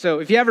So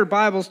if you have your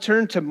Bibles,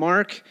 turn to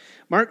Mark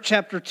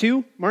chapter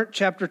 2. Mark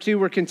chapter 2,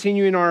 we're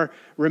continuing our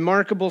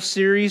remarkable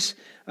series.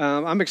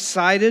 I'm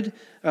excited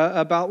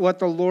about what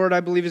the Lord, I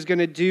believe, is going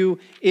to do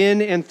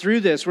in and through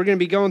this. We're going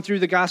to be going through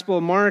the Gospel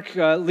of Mark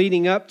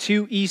leading up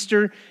to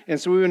Easter, and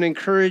so we want to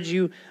encourage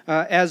you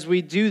as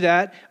we do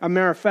that. As a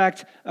matter of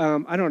fact,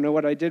 I don't know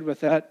what I did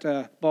with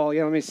that ball.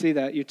 Yeah, let me see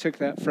that. You took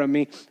that from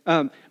me.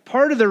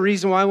 Part of the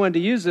reason why I wanted to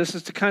use this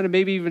is to kind of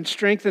maybe even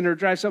strengthen or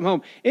drive something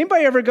home.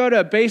 Anybody ever go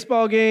to a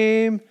baseball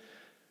game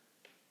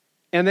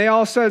and they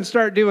all of a sudden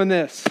start doing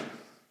this?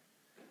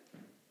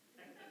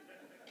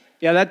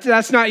 Yeah,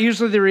 that's not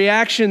usually the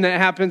reaction that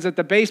happens at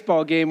the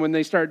baseball game when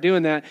they start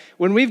doing that.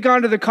 When we've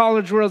gone to the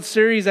College World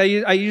Series, I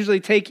usually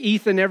take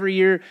Ethan every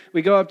year.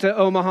 We go up to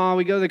Omaha,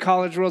 we go to the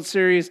College World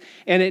Series,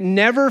 and it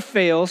never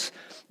fails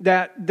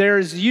that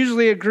there's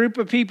usually a group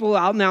of people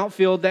out in the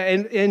outfield that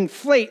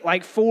inflate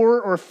like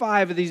 4 or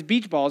 5 of these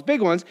beach balls,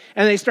 big ones,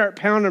 and they start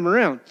pounding them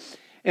around.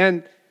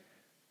 And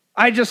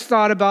I just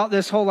thought about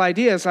this whole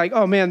idea. It's like,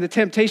 oh man, the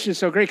temptation is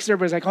so great because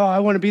everybody's like, oh, I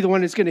want to be the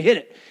one that's going to hit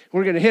it.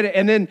 We're going to hit it.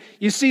 And then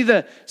you see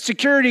the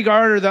security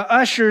guard or the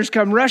ushers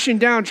come rushing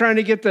down trying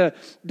to get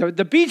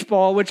the beach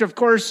ball, which of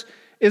course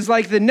is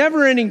like the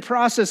never-ending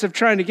process of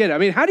trying to get it. I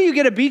mean, how do you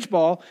get a beach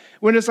ball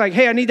when it's like,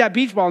 hey, I need that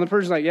beach ball? And the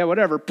person's like, yeah,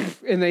 whatever.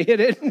 And they hit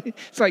it.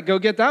 It's like, go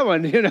get that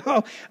one, you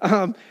know.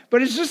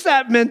 But it's just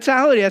that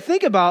mentality. I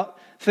think about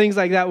things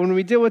like that when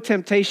we deal with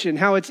temptation,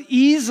 how it's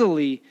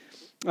easily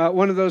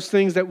one of those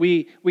things that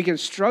we can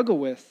struggle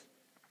with.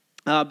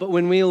 But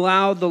when we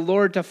allow the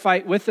Lord to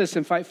fight with us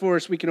and fight for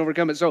us, we can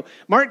overcome it. So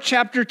Mark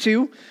chapter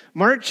 2,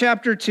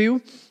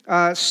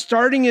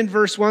 starting in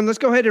verse 1. Let's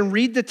go ahead and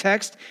read the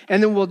text,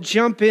 and then we'll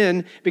jump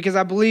in, because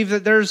I believe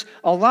that there's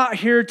a lot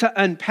here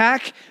to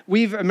unpack.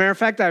 As a matter of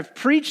fact, I've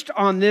preached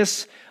on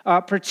this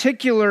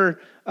particular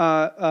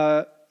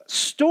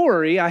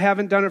story. I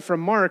haven't done it from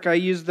Mark. I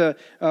used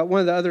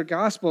one of the other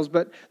Gospels.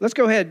 But let's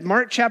go ahead.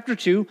 Mark chapter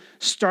 2,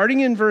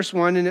 starting in verse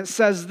 1, and it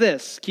says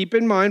this. Keep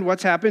in mind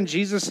what's happened.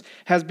 Jesus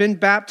has been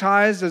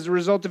baptized. As a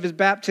result of his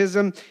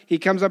baptism, he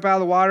comes up out of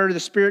the water. The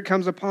Spirit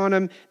comes upon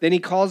him. Then he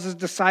calls his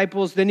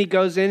disciples. Then he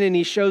goes in and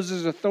he shows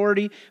his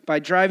authority by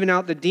driving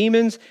out the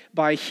demons,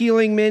 by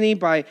healing many,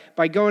 by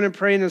going and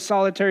praying in a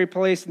solitary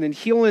place, and then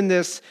healing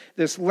this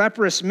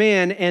leprous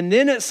man. And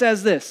then it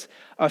says this.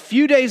 A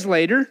few days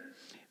later,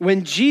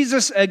 when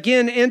Jesus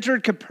again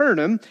entered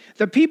Capernaum,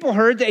 the people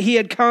heard that he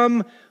had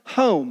come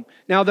home.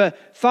 Now, the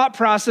thought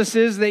process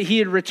is that he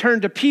had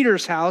returned to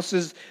Peter's house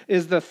is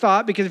the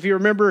thought, because if you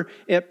remember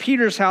at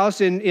Peter's house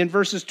in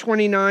verses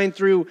 29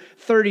 through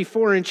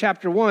 34 in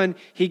chapter 1,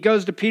 he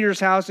goes to Peter's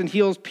house and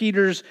heals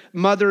Peter's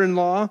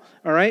mother-in-law,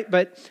 all right?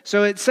 But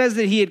so it says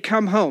that he had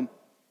come home.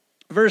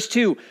 Verse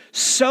 2,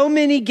 so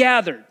many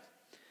gathered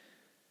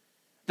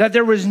that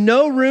there was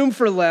no room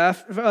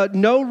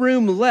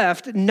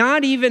left,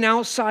 not even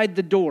outside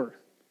the door.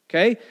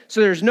 Okay?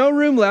 So there's no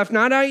room left,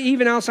 not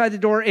even outside the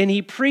door, and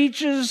he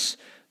preaches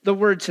the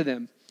word to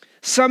them.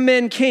 Some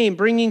men came,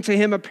 bringing to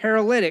him a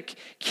paralytic,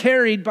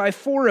 carried by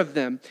 4 of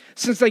them.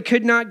 Since they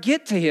could not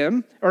get to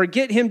him, or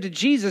get him to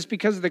Jesus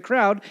because of the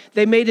crowd,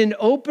 they made an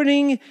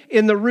opening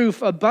in the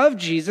roof above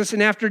Jesus,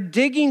 and after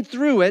digging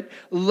through it,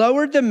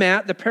 lowered the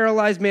mat the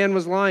paralyzed man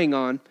was lying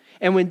on.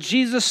 And when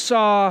Jesus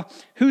saw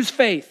whose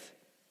faith?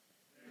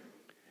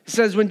 It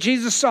says, when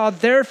Jesus saw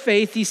their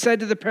faith, he said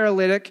to the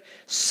paralytic,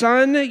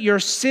 son, your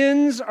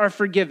sins are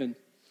forgiven.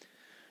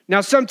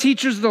 Now, some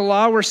teachers of the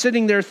law were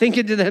sitting there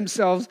thinking to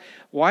themselves,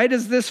 why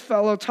does this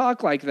fellow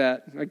talk like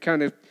that? I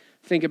kind of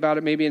think about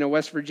it maybe in a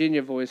West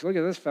Virginia voice. Look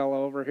at this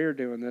fellow over here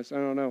doing this. I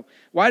don't know.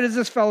 Why does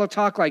this fellow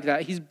talk like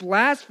that? He's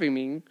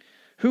blaspheming.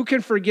 Who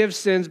can forgive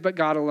sins but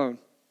God alone?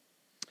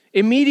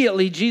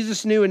 Immediately,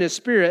 Jesus knew in his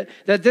spirit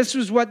that this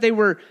was what they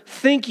were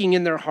thinking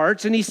in their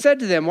hearts. And he said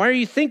to them, why are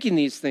you thinking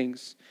these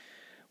things?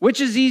 Which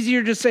is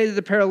easier to say to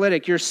the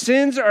paralytic, your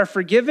sins are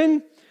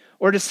forgiven,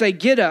 or to say,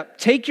 get up,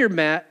 take your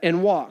mat,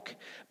 and walk?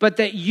 But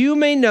that you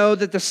may know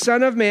that the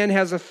Son of Man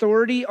has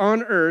authority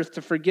on earth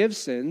to forgive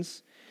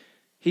sins,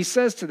 he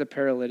says to the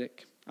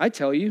paralytic, I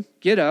tell you,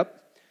 get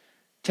up,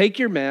 take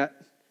your mat,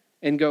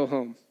 and go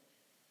home.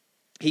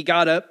 He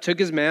got up, took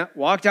his mat,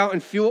 walked out in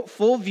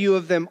full view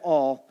of them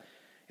all,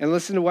 and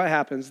listen to what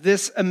happens.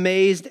 This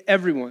amazed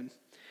everyone,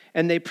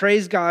 and they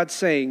praised God,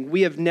 saying,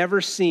 we have never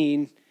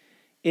seen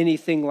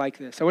anything like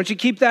this. I want you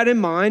to keep that in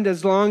mind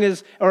as well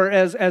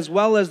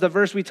as the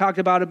verse we talked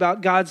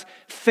about God's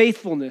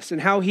faithfulness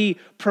and how he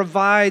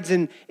provides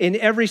in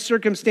every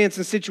circumstance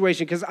and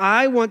situation, because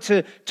I want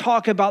to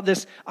talk about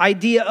this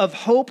idea of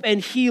hope and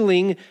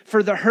healing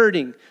for the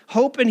hurting.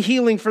 Hope and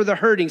healing for the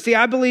hurting. See,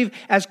 I believe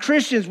as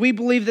Christians, we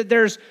believe that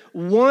there's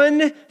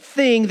one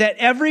thing that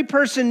every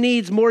person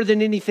needs more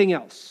than anything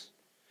else.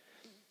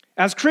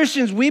 As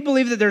Christians, we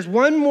believe that there's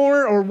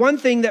one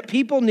thing that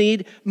people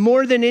need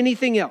more than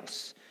anything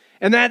else.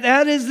 And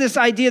that is this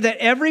idea that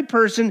every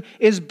person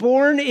is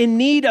born in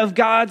need of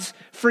God's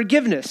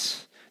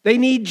forgiveness. They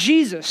need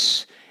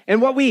Jesus.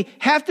 And what we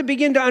have to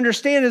begin to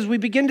understand is we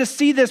begin to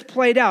see this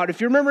played out.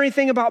 If you remember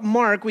anything about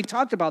Mark, we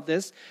talked about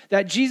this,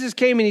 that Jesus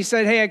came and he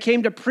said, hey, I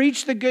came to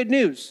preach the good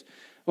news.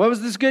 What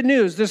was this good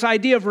news? This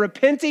idea of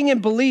repenting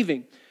and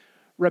believing.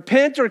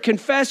 Repent or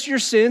confess your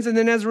sins, and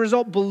then as a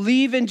result,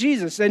 believe in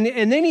Jesus. And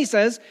then he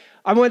says,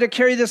 I want to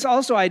carry this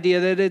also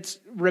idea that it's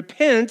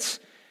repent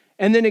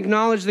and then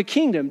acknowledge the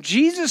kingdom.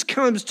 Jesus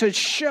comes to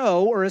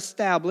show or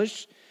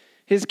establish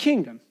his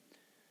kingdom.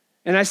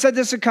 And I said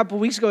this a couple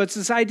weeks ago. It's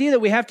this idea that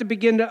we have to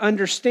begin to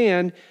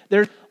understand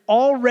there's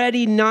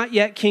already not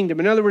yet kingdom.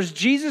 In other words,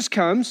 Jesus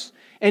comes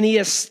and he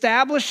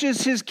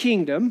establishes his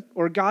kingdom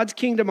or God's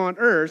kingdom on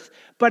earth,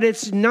 but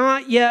it's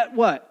not yet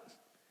what?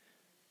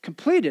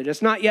 Completed.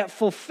 It's not yet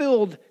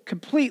fulfilled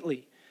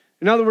completely.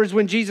 In other words,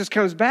 when Jesus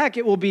comes back,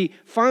 it will be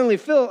finally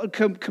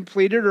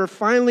completed or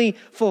finally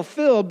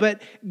fulfilled,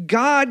 but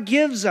God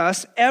gives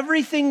us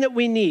everything that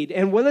we need.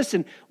 And well,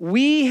 listen,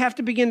 we have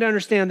to begin to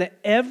understand that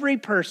every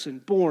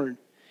person born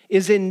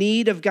is in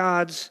need of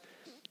God's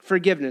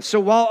forgiveness.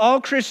 So while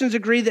all Christians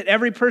agree that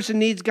every person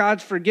needs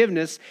God's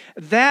forgiveness,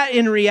 that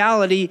in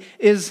reality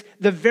is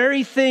the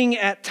very thing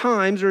at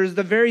times, or is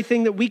the very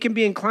thing that we can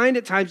be inclined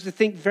at times to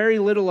think very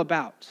little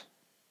about.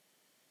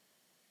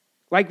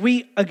 Like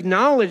we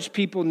acknowledge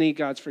people need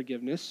God's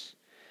forgiveness,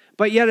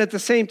 but yet at the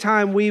same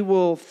time, we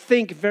will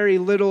think very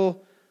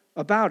little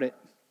about it.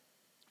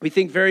 We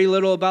think very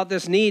little about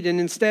this need,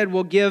 and instead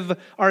we'll give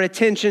our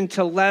attention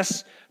to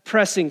less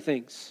pressing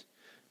things,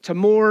 to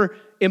more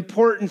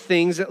important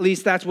things. At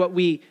least that's what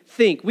we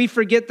think. We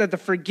forget that the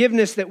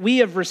forgiveness that we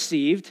have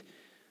received,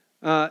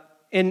 and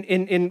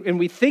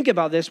we think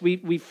about this,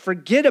 we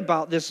forget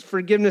about this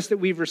forgiveness that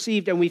we've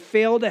received, and we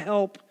fail to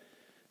help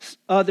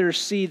others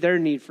see their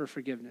need for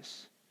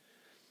forgiveness.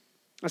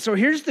 So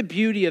here's the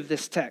beauty of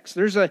this text.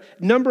 There's a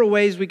number of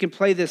ways we can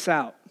play this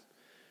out,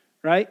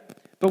 right?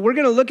 But we're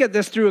going to look at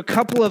this through a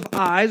couple of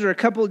eyes or a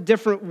couple of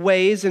different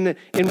ways, and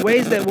in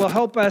ways that will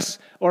help us,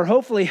 or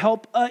hopefully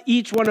help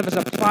each one of us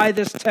apply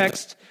this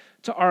text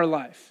to our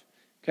life,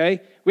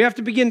 okay? We have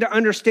to begin to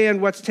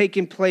understand what's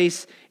taking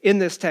place in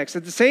this text.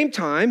 At the same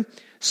time,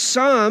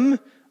 some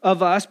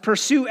of us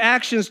pursue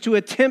actions to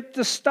attempt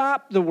to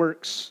stop the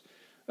works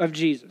of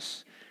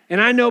Jesus. And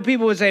I know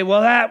people would say,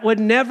 well, that would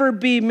never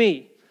be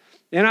me.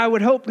 And I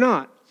would hope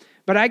not.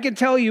 But I can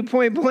tell you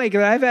point blank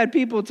that I've had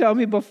people tell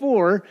me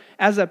before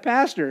as a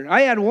pastor.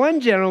 I had one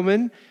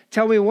gentleman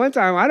tell me one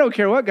time, I don't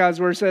care what God's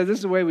word says, this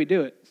is the way we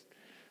do it.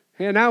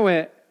 And I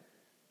went,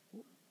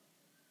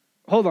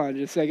 hold on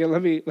just a second,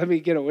 let me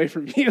get away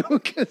from you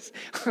because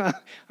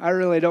I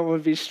really don't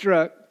want to be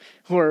struck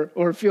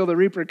or feel the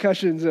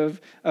repercussions of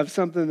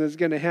something that's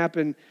going to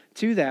happen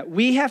to that.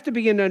 We have to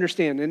begin to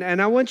understand,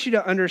 and I want you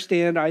to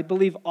understand, I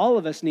believe all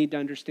of us need to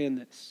understand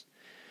this,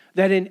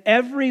 that in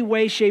every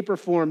way, shape, or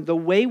form, the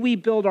way we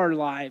build our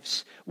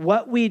lives,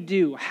 what we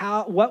do,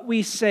 what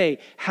we say,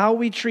 how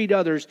we treat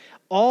others,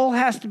 all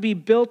has to be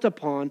built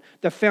upon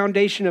the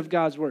foundation of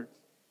God's word.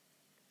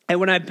 And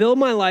when I build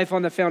my life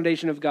on the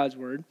foundation of God's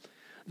word,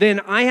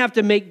 then I have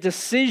to make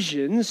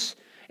decisions,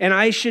 and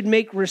I should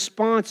make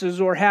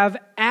responses or have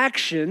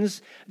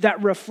actions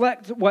that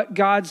reflect what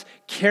God's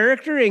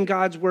character and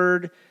God's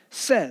word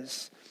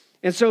says.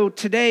 And so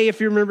today, if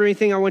you remember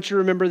anything, I want you to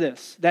remember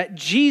this, that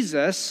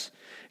Jesus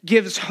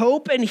gives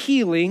hope and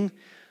healing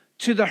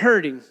to the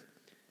hurting.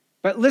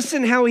 But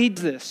listen how he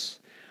does this.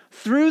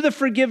 Through the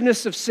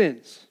forgiveness of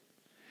sins.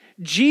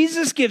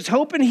 Jesus gives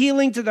hope and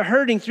healing to the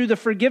hurting through the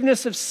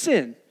forgiveness of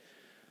sin.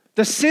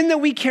 The sin that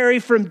we carry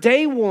from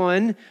day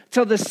one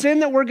till the sin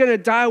that we're going to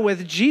die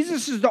with,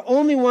 Jesus is the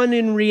only one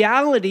in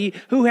reality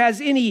who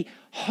has any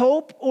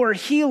hope or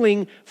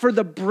healing for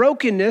the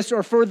brokenness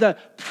or for the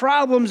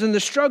problems and the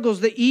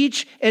struggles that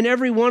each and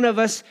every one of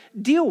us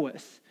deal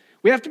with.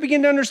 We have to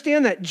begin to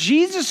understand that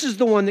Jesus is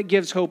the one that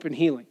gives hope and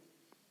healing.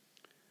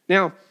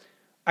 Now,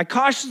 I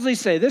cautiously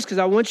say this because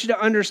I want you to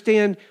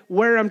understand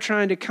where I'm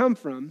trying to come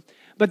from.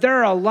 But there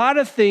are a lot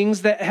of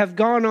things that have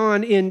gone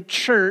on in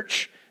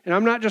church, and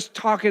I'm not just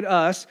talking to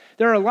us.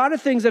 There are a lot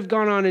of things that have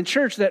gone on in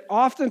church that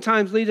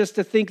oftentimes lead us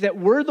to think that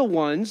we're the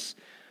ones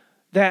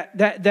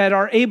that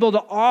are able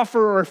to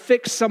offer or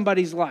fix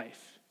somebody's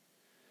life.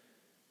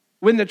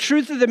 When the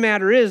truth of the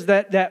matter is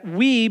that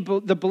we,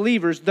 the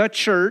believers, the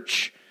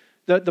church,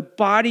 the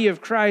body of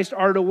Christ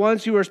are the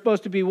ones who are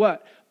supposed to be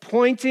what?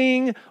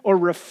 Pointing or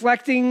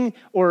reflecting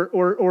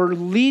or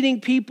leading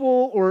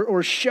people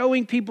or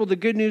showing people the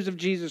good news of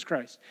Jesus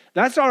Christ.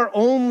 That's our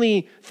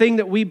only thing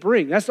that we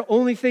bring. That's the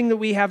only thing that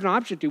we have an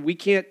option to. We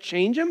can't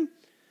change them.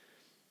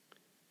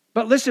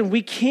 But listen,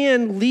 we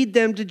can lead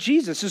them to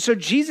Jesus. And so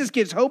Jesus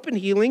gives hope and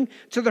healing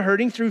to the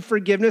hurting through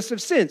forgiveness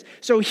of sins.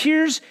 So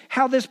here's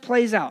how this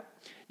plays out.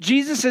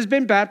 Jesus has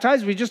been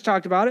baptized. We just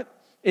talked about it.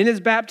 In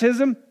his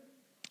baptism,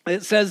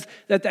 it says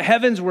that the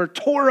heavens were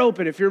torn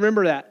open, if you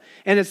remember that.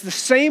 And it's the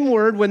same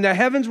word, when the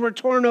heavens were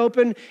torn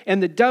open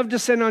and the dove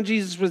descended on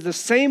Jesus, was the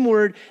same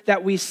word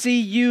that we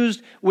see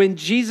used when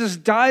Jesus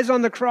dies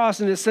on the cross,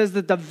 and it says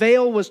that the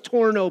veil was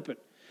torn open,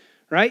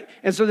 right?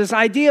 And so this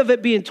idea of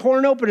it being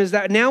torn open is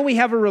that now we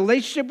have a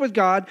relationship with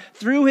God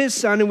through his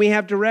Son, and we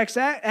have direct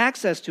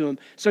access to him.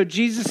 So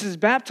Jesus is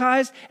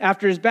baptized.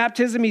 After his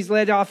baptism, he's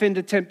led off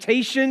into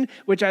temptation,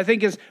 which I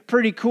think is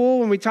pretty cool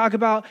when we talk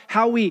about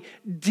how we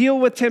deal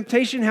with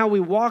temptation, how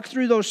we walk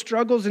through those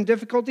struggles and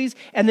difficulties.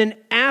 And then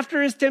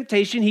after his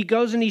temptation, he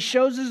goes and he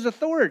shows his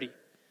authority.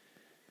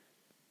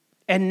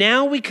 And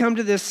now we come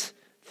to this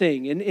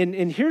thing.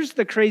 And here's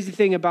the crazy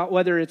thing about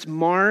whether it's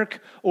Mark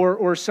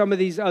or some of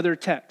these other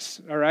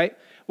texts, all right?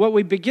 What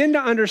we begin to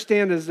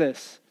understand is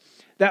this,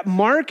 that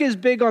Mark is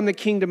big on the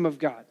kingdom of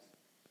God.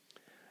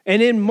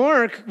 And in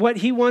Mark, what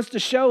he wants to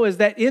show is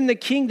that in the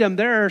kingdom,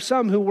 there are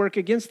some who work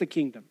against the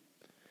kingdom.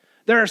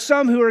 There are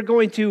some who are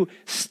going to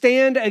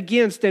stand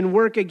against and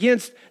work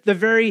against the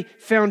very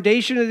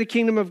foundation of the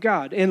kingdom of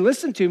God. And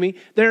listen to me,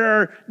 there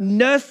are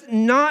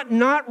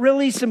not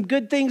really some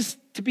good things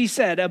to be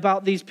said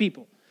about these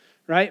people.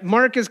 Right?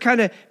 Mark is kind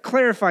of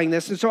clarifying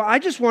this. And so I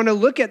just want to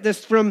look at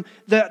this from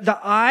the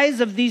eyes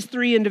of these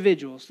three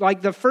individuals.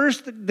 Like the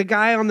first, the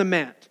guy on the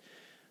mat.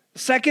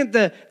 Second,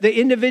 the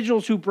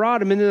individuals who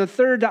brought him. And then the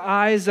third, the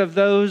eyes of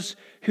those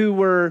who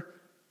were,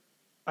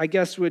 I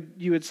guess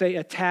you would say,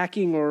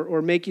 attacking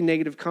or making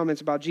negative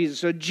comments about Jesus.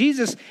 So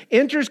Jesus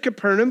enters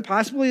Capernaum,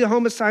 possibly the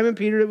home of Simon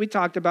Peter that we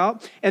talked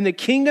about, and the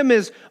kingdom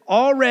is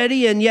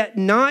already and yet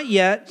not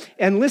yet.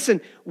 And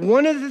listen,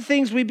 one of the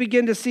things we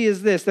begin to see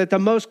is this, that the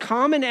most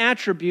common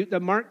attribute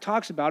that Mark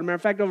talks about, as a matter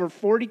of fact, over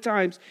 40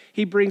 times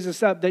he brings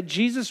this up, that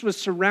Jesus was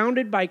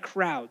surrounded by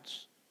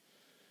crowds.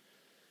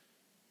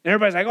 And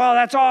everybody's like, oh,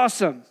 that's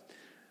awesome.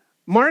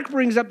 Mark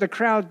brings up the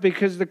crowds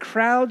because the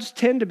crowds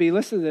tend to be,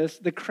 listen to this,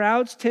 the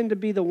crowds tend to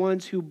be the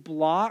ones who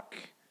block,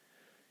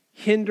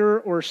 hinder,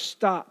 or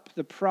stop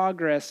the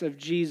progress of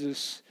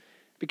Jesus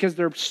because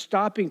they're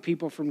stopping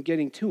people from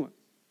getting to him.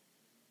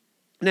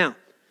 Now,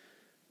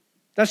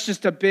 that's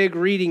just a big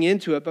reading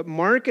into it, but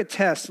Mark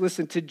attests,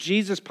 listen, to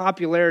Jesus'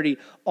 popularity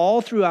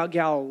all throughout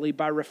Galilee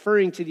by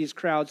referring to these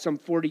crowds some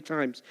 40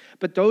 times.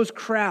 But those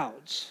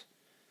crowds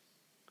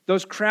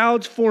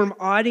form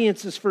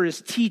audiences for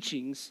his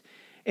teachings.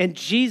 And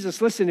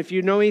Jesus, listen, if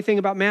you know anything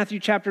about Matthew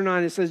chapter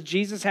 9, it says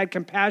Jesus had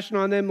compassion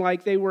on them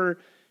like they were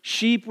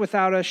sheep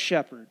without a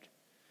shepherd.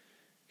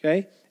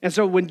 Okay? And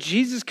so when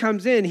Jesus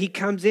comes in, he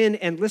comes in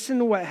and listen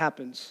to what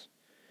happens.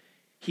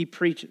 He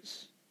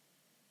preaches.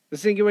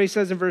 Listen to what he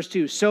says in verse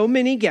 2. So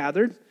many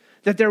gathered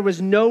that there was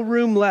no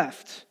room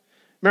left.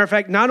 Matter of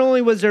fact, not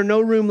only was there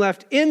no room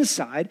left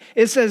inside,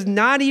 it says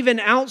not even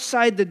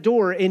outside the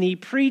door, and he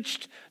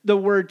preached the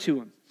word to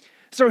them.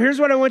 So here's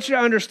what I want you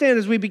to understand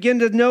as we begin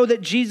to know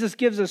that Jesus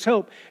gives us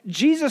hope.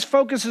 Jesus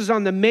focuses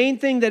on the main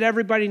thing that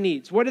everybody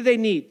needs. What do they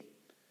need?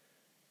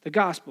 The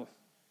gospel.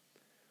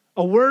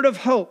 A word of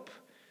hope.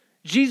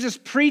 Jesus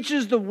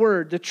preaches the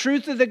word, the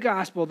truth of the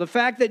gospel, the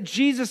fact that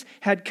Jesus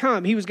had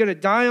come. He was going to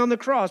die on the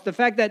cross. The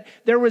fact that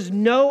there was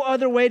no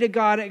other way to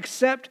God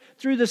except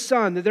through the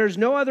Son. That there's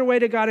no other way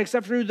to God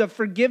except through the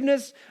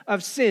forgiveness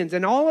of sins.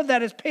 And all of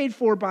that is paid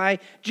for by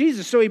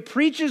Jesus. So he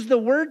preaches the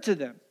word to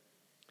them.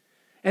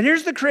 And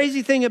here's the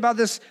crazy thing about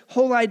this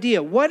whole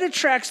idea. What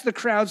attracts the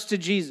crowds to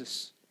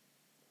Jesus?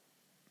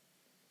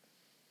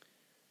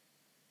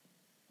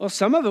 Well,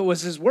 some of it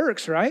was his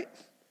works, right?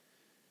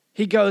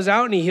 He goes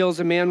out and he heals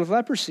a man with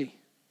leprosy.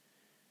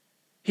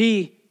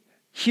 He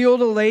healed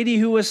a lady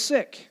who was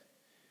sick.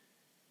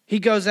 He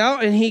goes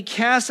out and he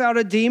casts out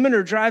a demon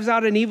or drives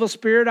out an evil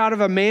spirit out of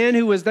a man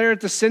who was there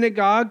at the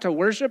synagogue to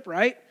worship,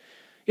 right?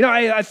 You know,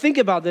 I think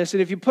about this,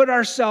 and if you put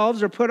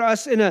ourselves or put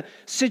us in a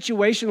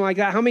situation like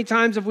that, how many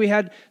times have we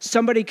had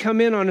somebody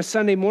come in on a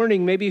Sunday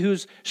morning, maybe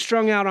who's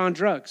strung out on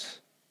drugs,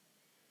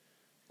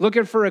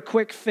 looking for a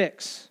quick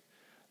fix,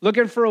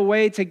 looking for a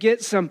way to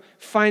get some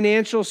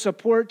financial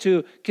support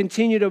to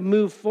continue to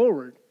move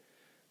forward?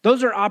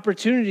 Those are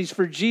opportunities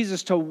for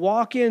Jesus to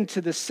walk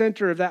into the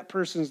center of that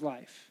person's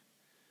life.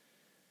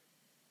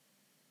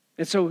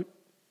 And so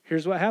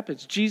here's what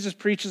happens. Jesus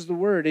preaches the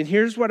word. And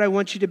here's what I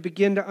want you to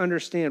begin to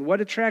understand. What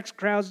attracts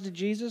crowds to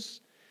Jesus?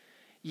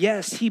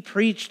 Yes, he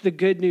preached the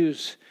good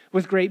news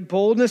with great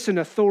boldness and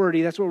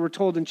authority. That's what we're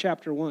told in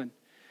chapter 1.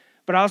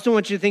 But I also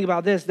want you to think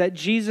about this, that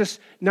Jesus,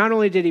 not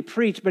only did he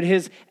preach, but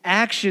his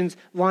actions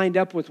lined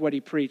up with what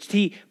he preached.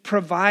 He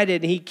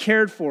provided, he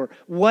cared for.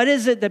 What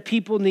is it that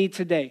people need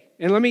today?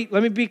 And let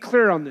me be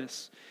clear on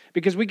this.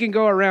 Because we can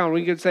go around,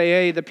 we can say,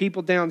 hey, the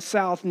people down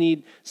south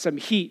need some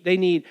heat. They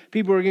need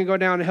people who are going to go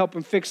down and help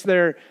them fix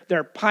their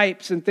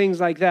pipes and things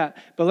like that.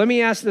 But let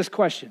me ask this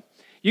question.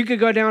 You could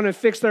go down and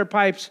fix their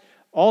pipes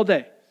all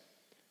day.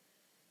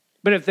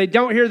 But if they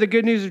don't hear the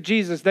good news of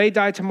Jesus, they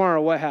die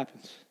tomorrow, what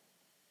happens?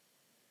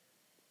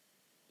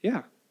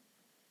 Yeah.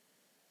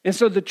 And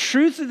so the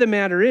truth of the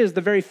matter is, the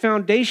very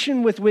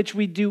foundation with which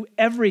we do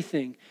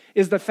everything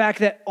is the fact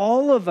that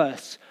all of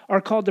us are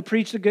called to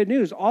preach the good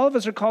news. All of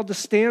us are called to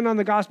stand on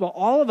the gospel.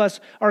 All of us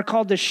are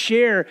called to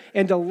share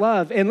and to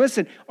love. And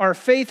listen, our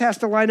faith has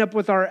to line up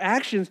with our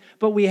actions,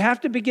 but we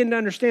have to begin to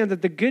understand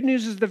that the good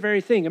news is the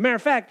very thing. As a matter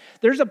of fact,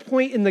 there's a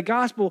point in the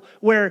gospel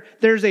where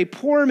there's a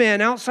poor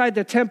man outside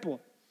the temple,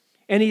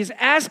 and he's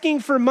asking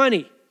for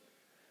money.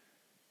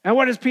 And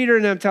what does Peter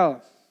and them tell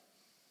them?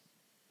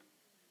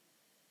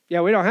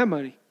 Yeah, we don't have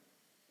money.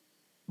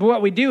 But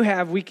what we do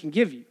have, we can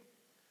give you.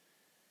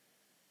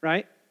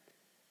 Right?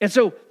 And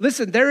so,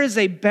 listen, there is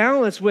a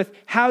balance with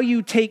how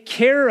you take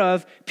care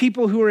of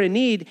people who are in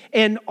need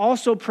and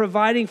also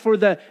providing for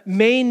the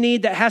main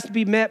need that has to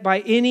be met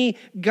by any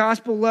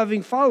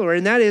gospel-loving follower,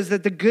 and that is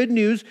that the good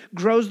news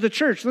grows the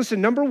church.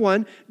 Listen, number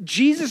one,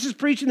 Jesus is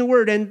preaching the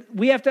word, and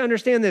we have to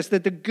understand this,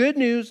 that the good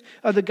news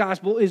of the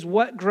gospel is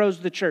what grows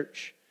the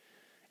church.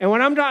 And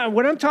what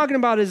I'm talking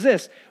about is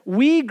this.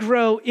 We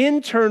grow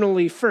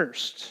internally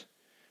first,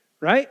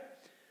 right?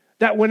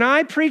 That when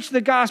I preach the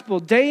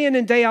gospel day in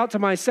and day out to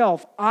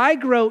myself, I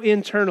grow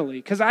internally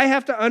because I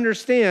have to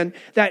understand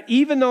that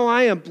even though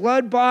I am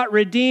blood-bought,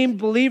 redeemed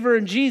believer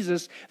in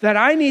Jesus, that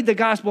I need the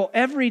gospel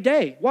every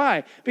day.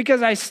 Why?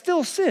 Because I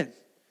still sin.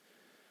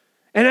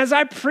 And as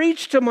I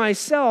preach to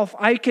myself,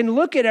 I can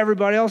look at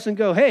everybody else and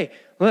go, hey,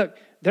 look,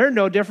 they're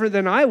no different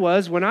than I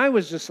was when I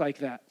was just like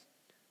that.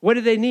 What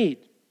do they need?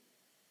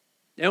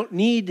 They don't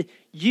need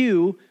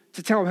you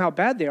to tell them how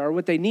bad they are.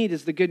 What they need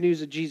is the good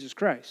news of Jesus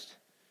Christ.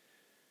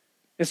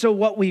 And so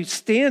what we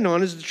stand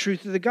on is the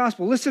truth of the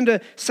gospel. Listen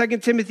to 2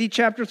 Timothy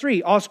chapter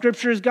 3. All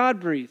scripture is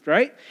God-breathed,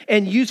 right?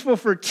 And useful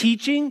for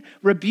teaching,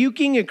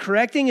 rebuking, and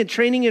correcting, and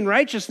training in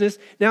righteousness.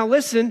 Now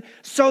listen,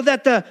 so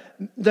that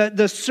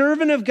the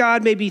servant of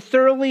God may be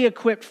thoroughly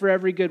equipped for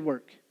every good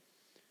work.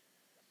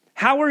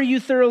 How are you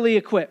thoroughly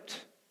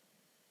equipped?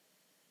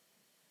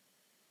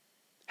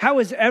 How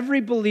is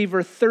every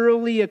believer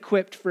thoroughly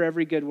equipped for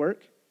every good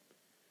work?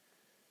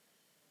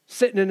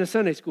 Sitting in a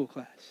Sunday school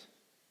class.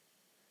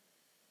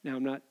 Now,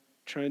 I'm not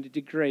trying to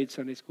degrade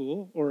Sunday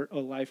school or a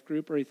life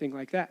group or anything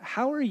like that.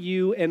 How are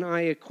you and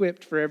I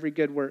equipped for every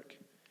good work?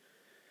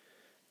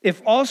 If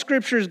all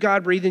scripture is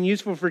God-breathed and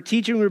useful for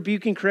teaching,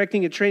 rebuking,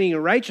 correcting, and training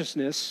in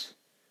righteousness,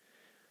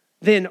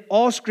 then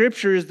all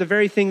scripture is the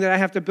very thing that I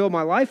have to build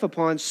my life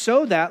upon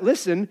so that,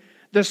 listen,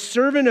 the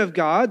servant of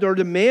God or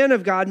the man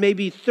of God may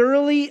be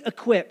thoroughly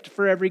equipped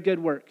for every good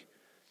work.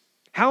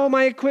 How am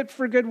I equipped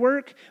for good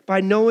work?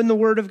 By knowing the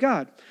word of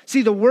God.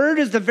 See, the word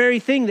is the very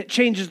thing that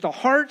changes the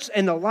hearts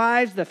and the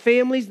lives, the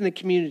families and the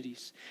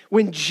communities.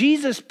 When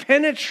Jesus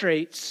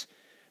penetrates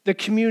the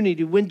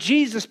community, when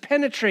Jesus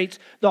penetrates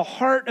the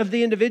heart of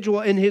the individual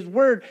and his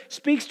word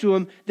speaks to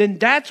him, then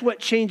that's what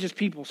changes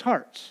people's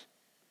hearts.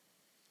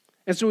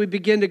 And so we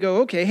begin to go,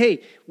 okay,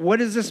 hey, what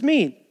does this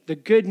mean? The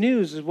good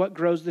news is what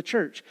grows the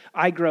church.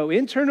 I grow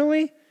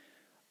internally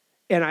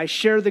and I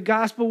share the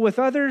gospel with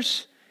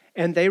others.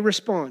 And they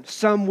respond.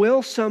 Some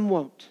will, some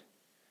won't.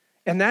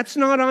 And that's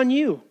not on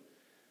you.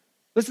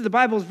 Listen, the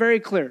Bible is very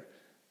clear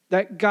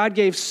that God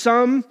gave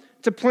some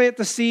to plant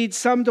the seed,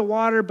 some to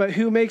water, but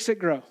who makes it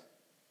grow?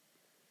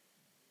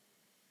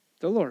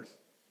 The Lord.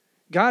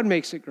 God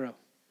makes it grow.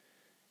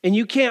 And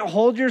you can't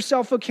hold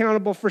yourself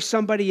accountable for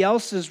somebody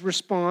else's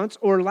response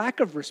or lack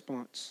of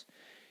response.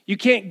 You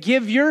can't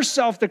give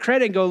yourself the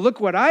credit and go, look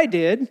what I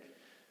did,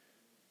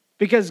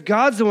 because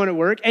God's the one at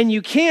work. And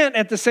you can't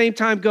at the same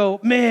time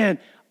go, man,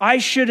 I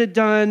should have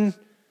done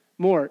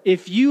more.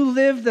 If you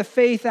live the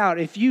faith out,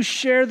 if you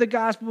share the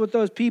gospel with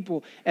those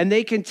people and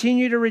they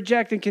continue to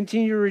reject,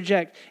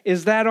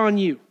 is that on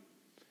you?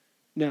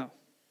 No.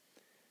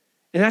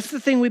 And that's the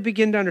thing we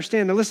begin to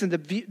understand. Now listen, the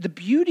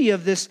beauty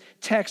of this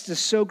text is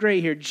so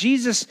great here.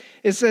 Jesus,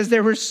 it says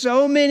there were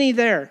so many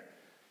there.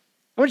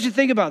 I want you to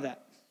think about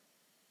that.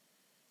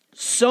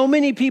 So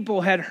many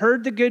people had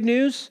heard the good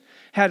news,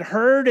 had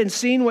heard and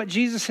seen what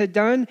Jesus had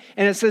done,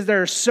 and it says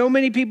there are so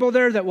many people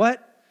there that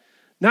what?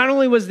 Not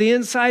only was the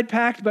inside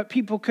packed, but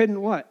people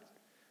couldn't what?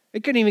 They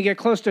couldn't even get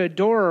close to a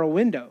door or a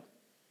window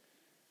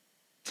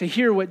to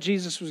hear what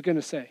Jesus was going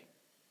to say.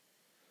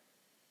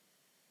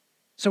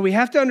 So we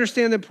have to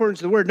understand the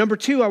importance of the word. Number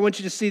two, I want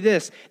you to see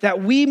this,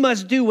 that we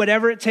must do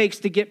whatever it takes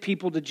to get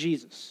people to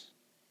Jesus.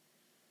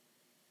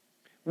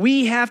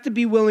 We have to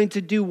be willing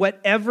to do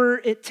whatever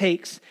it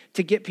takes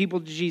to get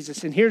people to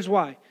Jesus. And here's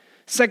why.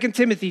 2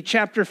 Timothy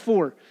chapter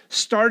 4,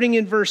 starting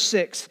in verse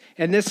 6.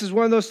 And this is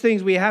one of those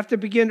things we have to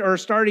begin, or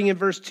starting in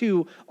verse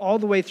 2, all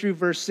the way through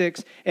verse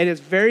 6. And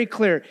it's very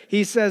clear.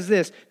 He says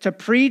this, to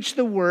preach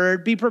the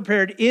word, be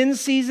prepared in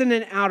season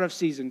and out of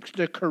season,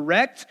 to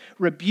correct,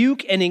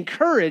 rebuke, and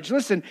encourage,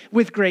 listen,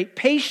 with great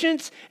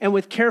patience and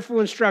with careful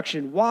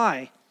instruction.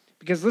 Why?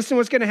 Because listen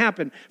what's going to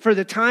happen. For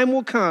the time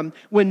will come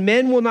when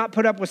men will not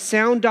put up with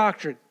sound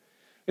doctrine.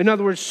 In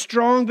other words,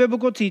 strong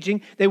biblical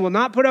teaching. They will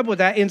not put up with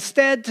that.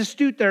 Instead, to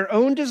suit their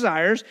own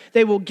desires,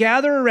 they will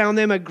gather around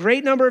them a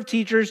great number of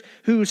teachers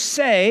who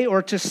say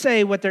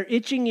what their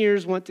itching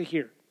ears want to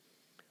hear.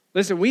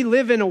 Listen, we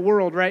live in a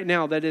world right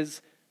now that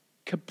is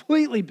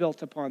completely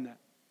built upon that.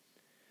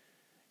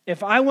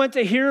 If I want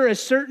to hear a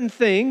certain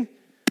thing,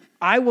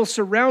 I will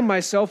surround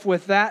myself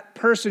with that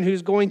person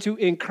who's going to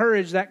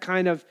encourage that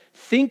kind of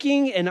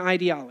thinking and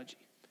ideology.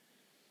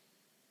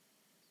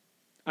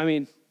 I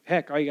mean,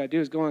 heck, all you got to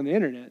do is go on the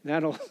internet.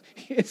 That'll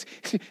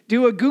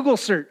do a Google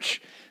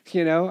search.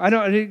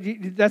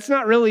 That's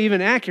not really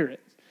even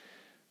accurate.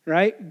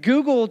 right?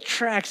 Google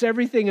tracks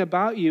everything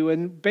about you,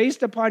 and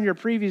based upon your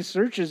previous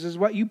searches is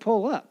what you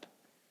pull up.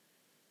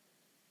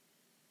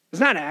 It's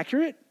not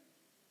accurate.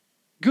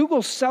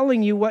 Google's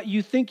selling you what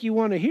you think you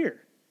want to hear.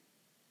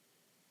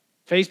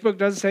 Facebook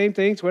does the same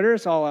thing. Twitter,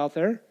 it's all out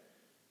there.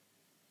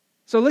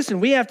 So listen,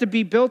 we have to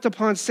be built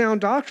upon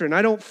sound doctrine.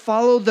 I don't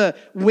follow the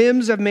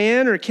whims of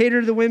man or cater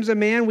to the whims of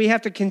man. We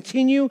have to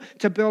continue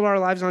to build our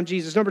lives on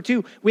Jesus. Number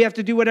 2, we have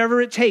to do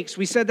whatever it takes.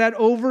 We said that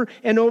over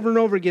and over and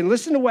over again.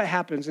 Listen to what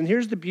happens, and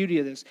here's the beauty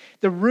of this.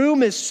 The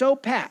room is so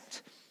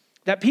packed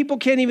that people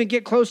can't even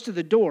get close to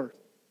the door.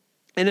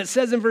 And it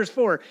says in verse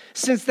 4,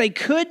 since they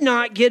could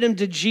not get him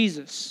to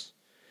Jesus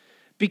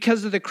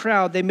because of the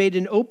crowd, they made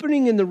an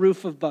opening in the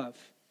roof above.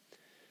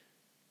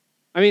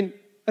 I mean,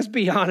 let's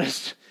be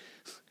honest.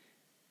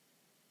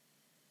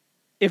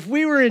 If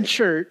we were in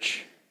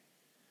church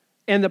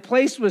and the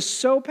place was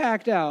so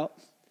packed out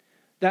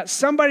that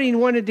somebody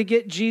wanted to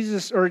get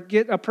Jesus or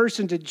get a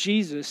person to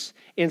Jesus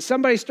and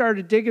somebody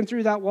started digging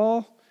through that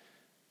wall,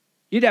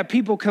 you'd have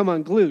people come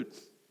unglued.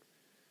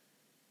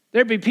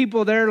 There'd be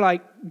people there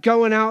like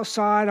going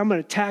outside. I'm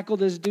going to tackle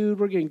this dude.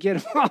 We're going to get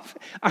him off.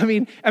 I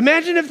mean,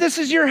 imagine if this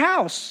is your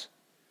house.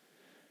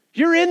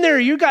 You're in there.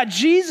 You got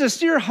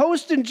Jesus. You're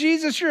hosting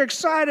Jesus. You're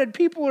excited.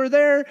 People are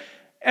there.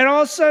 And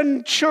all of a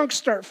sudden, chunks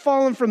start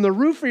falling from the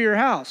roof of your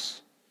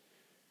house.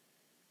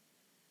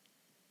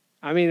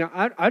 I mean,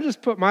 I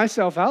just put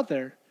myself out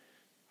there.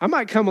 I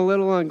might come a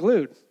little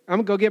unglued. I'm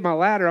going to go get my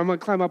ladder. I'm going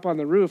to climb up on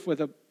the roof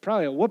with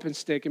probably a whooping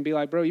stick and be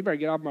like, bro, you better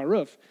get off my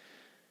roof.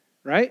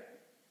 Right?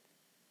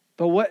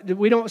 But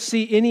we don't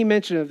see any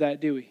mention of that,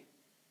 do we?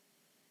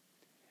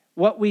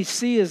 What we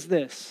see is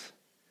this,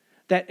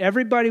 that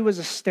everybody was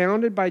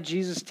astounded by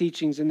Jesus'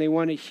 teachings and they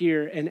want to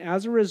hear. And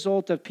as a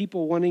result of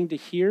people wanting to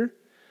hear,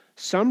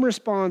 some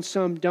respond,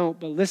 some don't.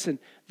 But listen,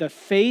 the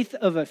faith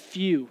of a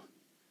few,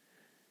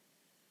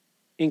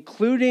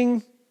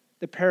 including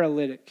the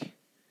paralytic,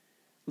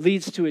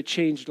 leads to a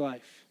changed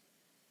life.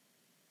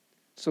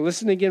 So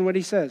listen again what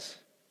he says.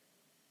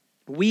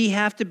 We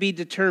have to be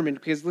determined,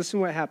 because listen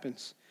what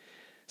happens.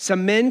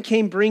 Some men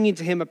came bringing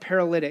to him a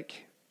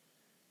paralytic.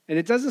 And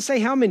it doesn't say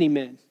how many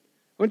men.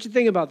 I want you to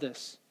think about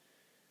this.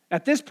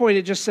 At this point,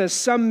 it just says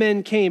some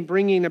men came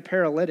bringing a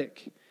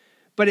paralytic.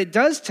 But it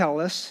does tell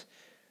us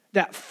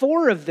that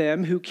 4 of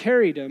them who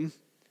carried him,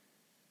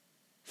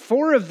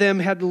 4 of them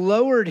had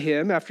lowered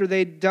him after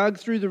they dug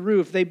through the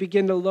roof. They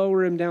began to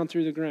lower him down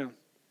through the ground.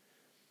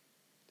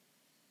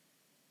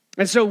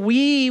 And so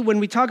when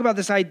we talk about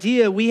this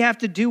idea, we have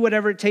to do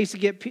whatever it takes to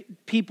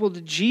get people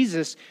to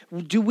Jesus.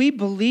 Do we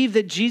believe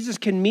that Jesus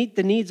can meet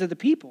the needs of the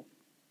people?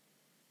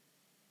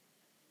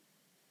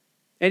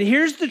 And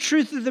here's the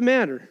truth of the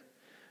matter,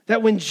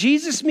 that when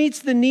Jesus meets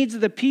the needs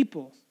of the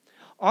people,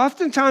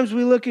 oftentimes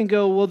we look and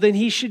go, well, then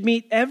he should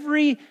meet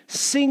every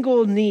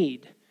single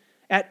need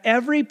at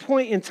every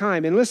point in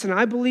time. And listen,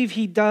 I believe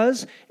he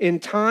does in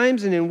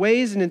times and in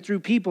ways and in through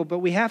people, but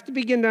we have to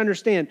begin to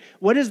understand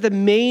what is the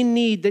main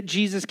need that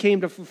Jesus came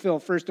to fulfill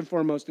first and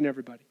foremost in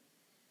everybody.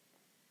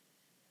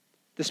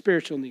 The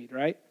spiritual need,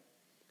 right?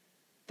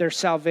 Their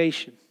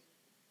salvation.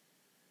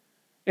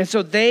 And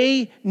so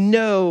they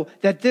know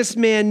that this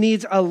man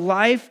needs a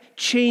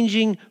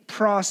life-changing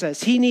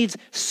process. He needs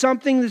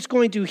something that's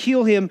going to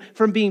heal him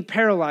from being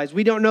paralyzed.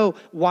 We don't know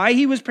why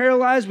he was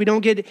paralyzed. We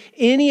don't get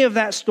any of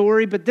that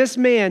story. But this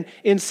man,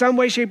 in some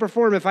way, shape, or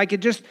form, if I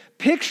could just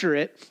picture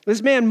it,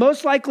 this man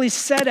most likely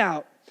set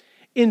out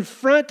in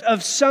front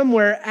of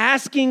somewhere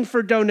asking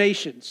for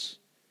donations.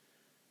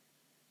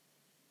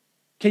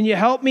 Can you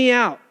help me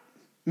out?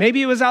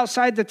 Maybe it was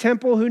outside the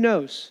temple, who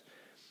knows?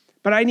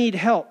 But I need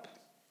help.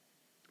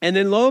 And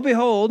then lo and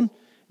behold,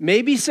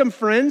 maybe some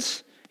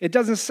friends. It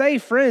doesn't say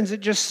friends, it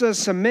just says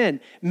some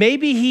men.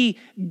 Maybe he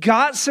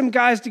got some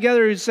guys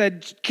together who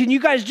said, can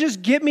you guys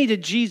just get me to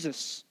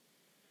Jesus?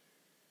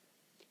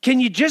 Can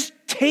you just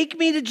take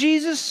me to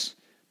Jesus?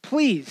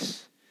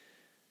 Please.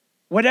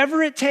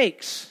 Whatever it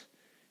takes,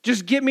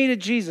 just get me to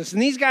Jesus.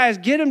 And these guys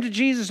get him to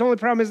Jesus. The only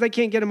problem is they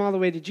can't get him all the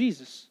way to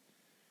Jesus.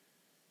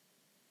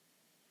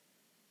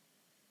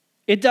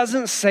 It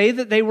doesn't say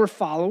that they were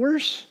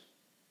followers.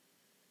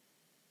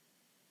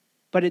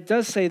 But it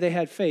does say they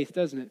had faith,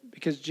 doesn't it?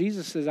 Because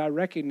Jesus says, I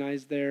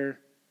recognize their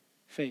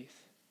faith.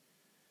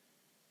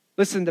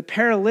 Listen, the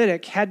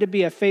paralytic had to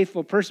be a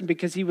faithful person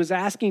because he was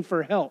asking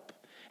for help.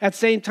 At the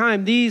same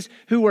time, these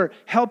who were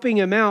helping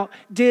him out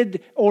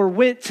did or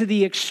went to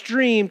the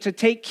extreme to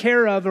take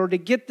care of or to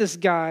get this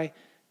guy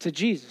to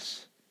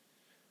Jesus,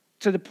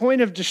 to the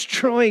point of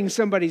destroying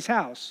somebody's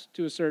house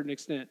to a certain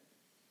extent.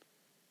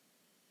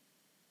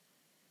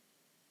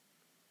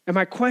 And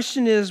my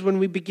question is, when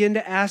we begin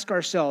to ask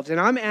ourselves,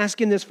 and I'm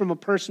asking this from a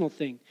personal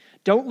thing,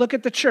 don't look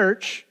at the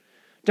church.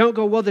 Don't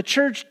go, well, the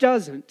church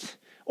doesn't,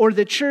 or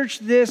the church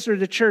this, or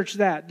the church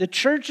that. The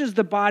church is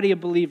the body of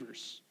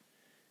believers.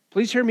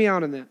 Please hear me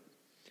out on that.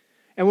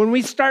 And when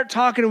we start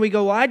talking and we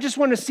go, well, I just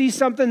want to see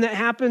something that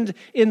happened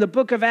in the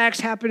book of Acts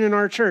happen in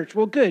our church.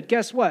 Well, good.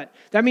 Guess what?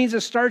 That means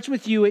it starts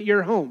with you at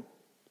your home,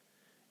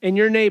 and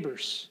your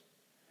neighbors,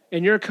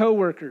 and your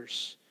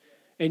coworkers,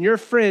 and your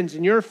friends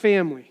and your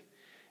family.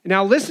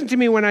 Now listen to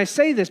me when I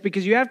say this,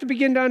 because you have to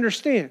begin to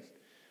understand.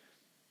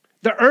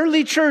 The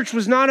early church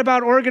was not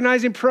about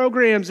organizing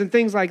programs and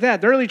things like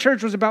that. The early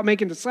church was about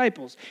making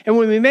disciples. And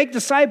when we make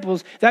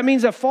disciples, that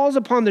means it falls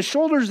upon the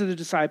shoulders of the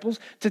disciples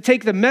to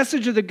take the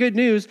message of the good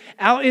news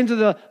out into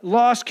the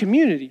lost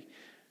community.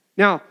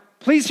 Now,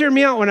 please hear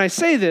me out when I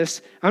say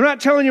this. I'm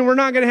not telling you we're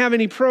not going to have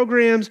any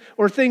programs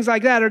or things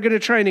like that are going to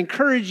try and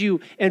encourage you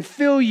and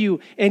fill you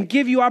and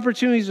give you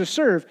opportunities to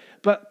serve.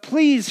 But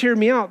please hear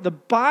me out. The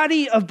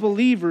body of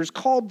believers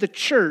called the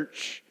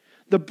church,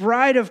 the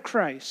bride of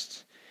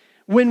Christ,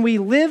 when we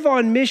live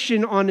on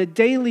mission on a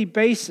daily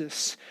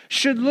basis,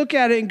 should look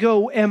at it and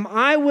go, am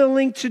I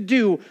willing to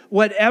do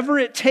whatever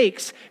it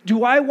takes?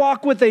 Do I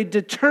walk with a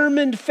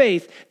determined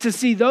faith to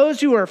see those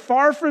who are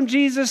far from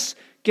Jesus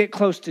get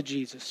close to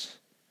Jesus?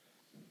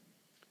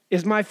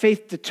 Is my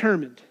faith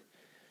determined?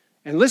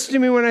 And listen to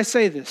me when I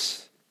say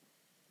this.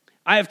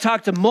 I have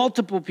talked to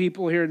multiple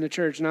people here in the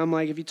church, and I'm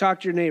like, if you talk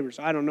to your neighbors,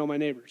 I don't know my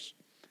neighbors.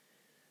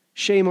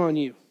 Shame on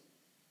you.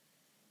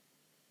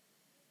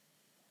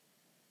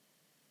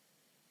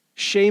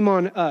 Shame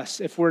on us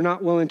if we're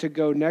not willing to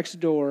go next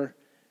door,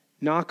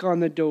 knock on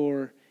the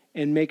door,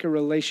 and make a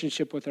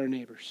relationship with our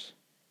neighbors.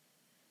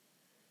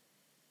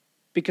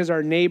 Because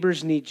our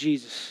neighbors need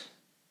Jesus.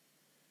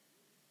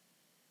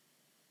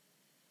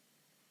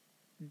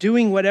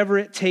 Doing whatever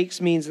it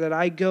takes means that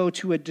I go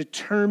to a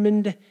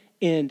determined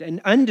end,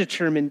 an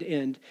undetermined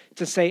end,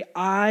 to say,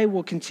 I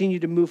will continue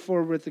to move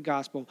forward with the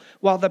gospel.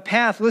 While the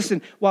path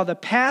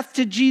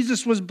to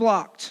Jesus was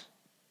blocked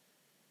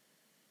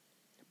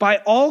by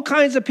all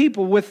kinds of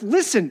people with,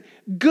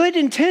 good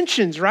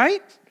intentions,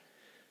 right?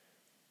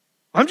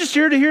 I'm just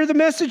here to hear the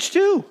message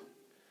too.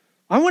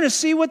 I want to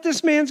see what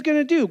this man's going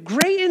to do.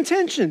 Great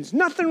intentions.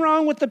 Nothing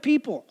wrong with the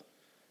people.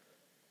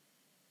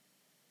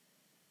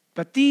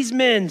 But these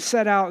men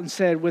set out and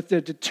said, with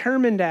the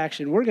determined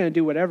action, we're going to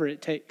do whatever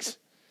it takes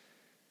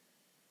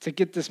to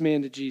get this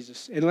man to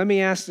Jesus. And let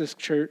me ask this,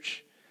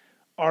 church,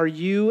 are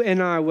you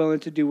and I willing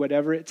to do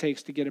whatever it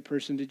takes to get a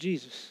person to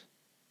Jesus?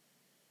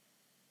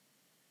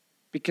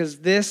 Because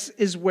this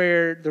is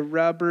where the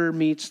rubber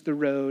meets the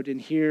road, and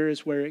here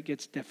is where it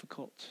gets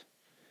difficult.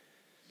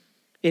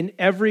 In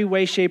every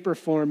way, shape, or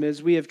form,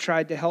 as we have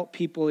tried to help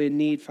people in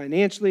need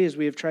financially, as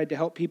we have tried to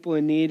help people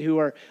in need who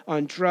are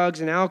on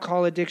drugs and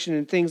alcohol addiction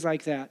and things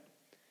like that,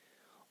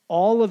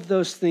 all of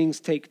those things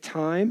take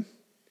time.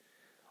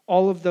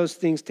 All of those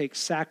things take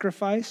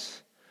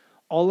sacrifice.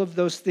 All of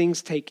those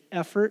things take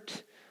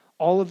effort.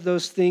 All of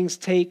those things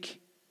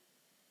take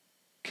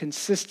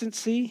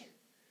consistency.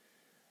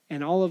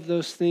 And all of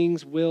those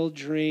things will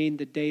drain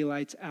the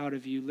daylights out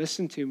of you.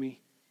 Listen to me,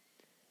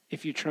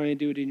 if you try and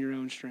do it in your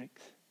own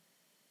strength.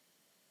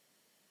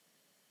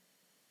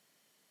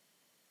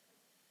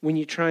 When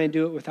you try and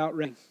do it without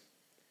rain.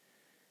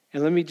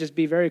 And let me just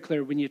be very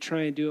clear, when you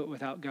try and do it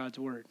without God's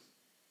word.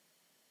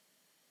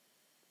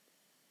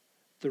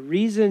 The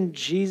reason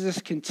Jesus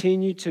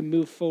continued to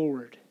move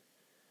forward,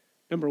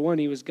 number one,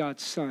 he was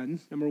God's son.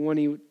 Number one,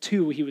 he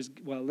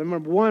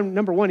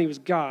was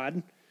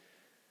God.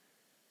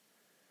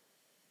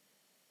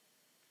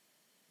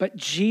 But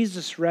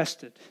Jesus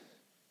rested.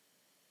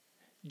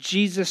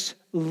 Jesus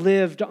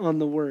lived on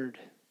the word.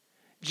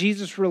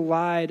 Jesus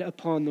relied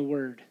upon the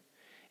word.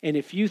 And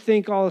if you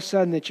think all of a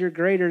sudden that you're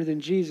greater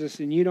than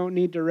Jesus and you don't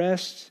need to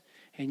rest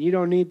and you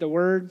don't need the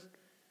word,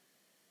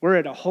 we're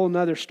at a whole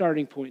nother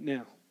starting point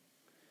now.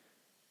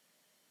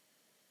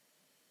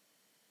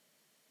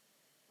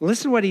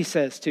 Listen to what he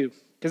says too,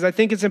 because I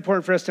think it's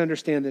important for us to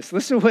understand this.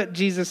 Listen to what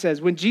Jesus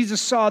says. When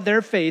Jesus saw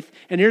their faith,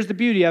 and here's the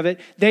beauty of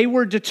it, they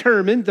were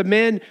determined. The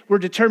men were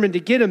determined to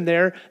get him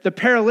there. The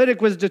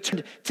paralytic was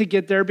determined to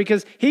get there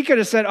because he could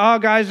have said, oh,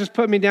 guys, just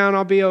put me down.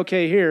 I'll be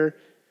okay here.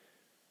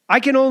 I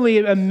can only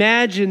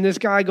imagine this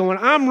guy going,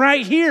 I'm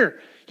right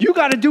here. You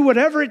got to do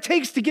whatever it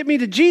takes to get me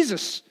to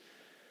Jesus.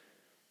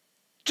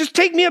 Just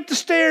take me up the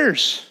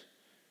stairs.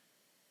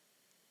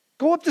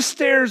 Go up the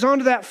stairs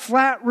onto that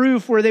flat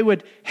roof where they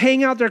would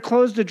hang out their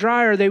clothes to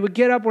dry, or they would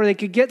get up where they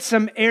could get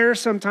some air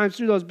sometimes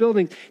through those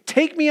buildings.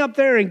 Take me up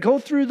there and go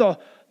through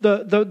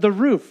the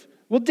roof.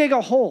 We'll dig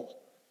a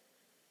hole.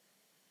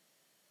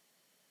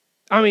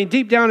 I mean,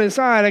 deep down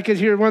inside, I could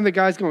hear one of the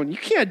guys going, you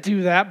can't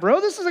do that, bro.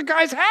 This is a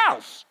guy's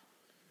house.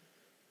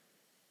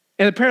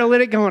 And the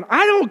paralytic going,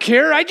 I don't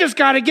care. I just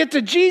got to get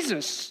to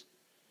Jesus.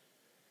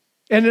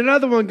 And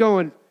another one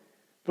going,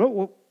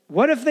 well,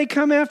 what if they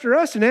come after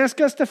us and ask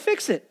us to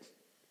fix it?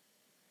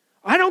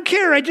 I don't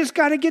care. I just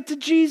got to get to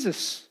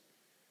Jesus.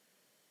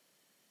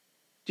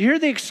 Do you hear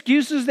the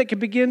excuses that could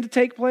begin to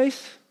take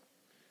place?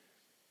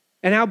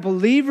 And how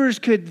believers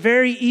could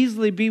very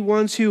easily be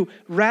ones who,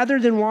 rather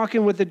than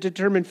walking with a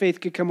determined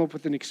faith, could come up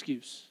with an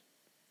excuse.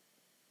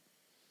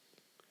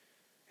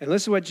 And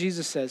listen to what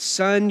Jesus says.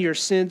 Son, your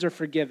sins are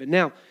forgiven.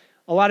 Now,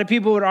 a lot of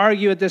people would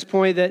argue at this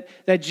point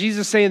that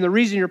Jesus is saying the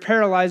reason you're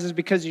paralyzed is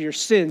because of your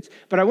sins.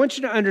 But I want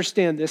you to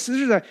understand this. This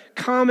is a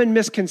common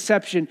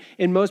misconception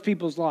in most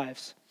people's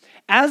lives.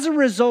 As a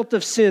result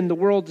of sin, the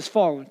world has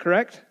fallen,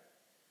 correct?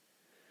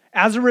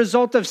 As a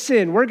result of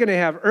sin, we're going to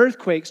have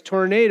earthquakes,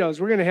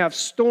 tornadoes, we're going to have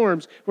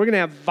storms, we're going to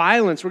have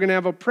violence, we're going to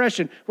have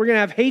oppression, we're going to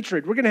have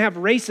hatred, we're going to have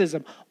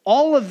racism.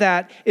 All of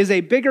that is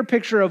a bigger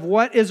picture of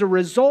what is a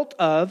result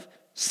of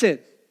sin.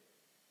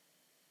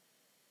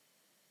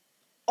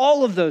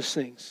 All of those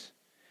things.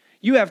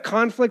 You have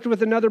conflict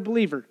with another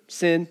believer,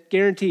 sin,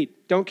 guaranteed.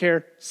 Don't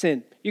care,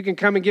 sin. You can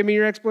come and give me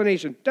your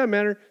explanation. Doesn't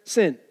matter,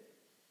 sin.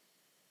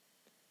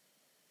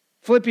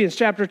 Philippians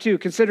chapter 2,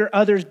 consider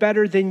others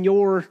better than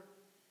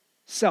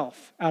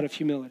yourself out of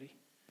humility.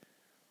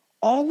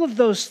 All of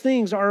those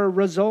things are a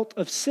result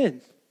of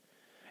sin.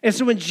 And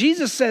so when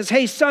Jesus says,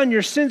 hey, son,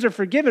 your sins are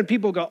forgiven,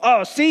 people go,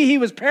 oh, see, he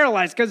was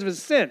paralyzed because of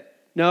his sin.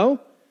 No.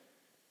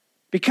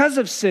 Because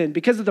of sin,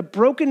 because of the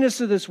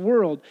brokenness of this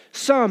world,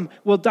 some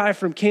will die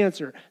from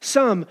cancer.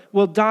 Some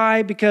will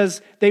die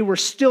because they were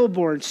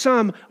stillborn.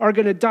 Some are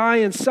going to die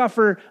and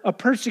suffer a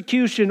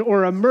persecution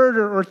or a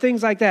murder or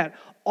things like that,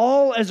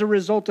 all as a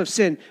result of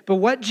sin. But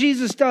what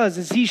Jesus does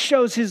is he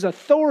shows his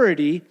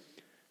authority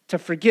to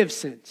forgive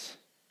sins.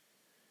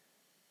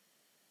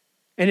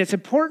 And it's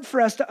important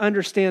for us to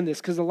understand this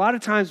because a lot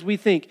of times we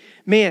think,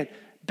 man,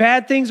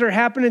 bad things are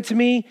happening to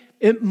me.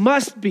 It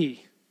must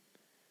be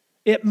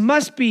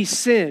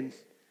sin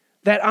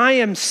that I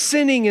am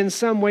sinning in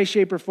some way,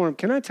 shape, or form.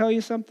 Can I tell you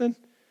something?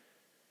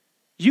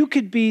 You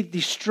could be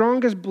the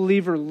strongest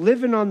believer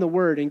living on the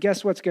word, and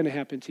guess what's going to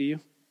happen to you?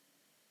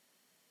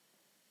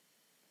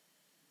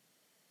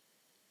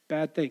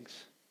 Bad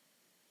things.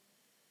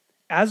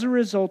 As a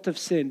result of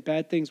sin,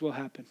 bad things will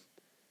happen.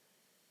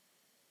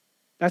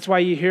 That's why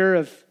you hear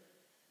of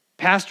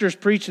pastors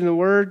preaching the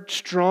word,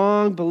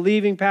 strong,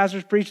 believing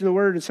pastors preaching the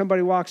word, and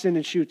somebody walks in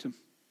and shoots them.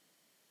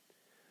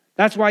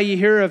 That's why you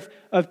hear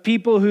of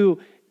people who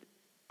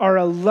are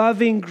a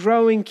loving,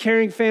 growing,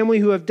 caring family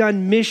who have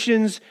done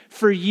missions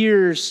for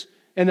years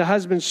and the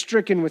husband's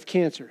stricken with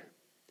cancer.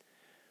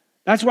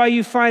 That's why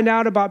you find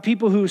out about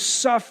people who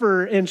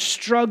suffer and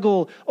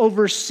struggle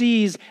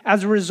overseas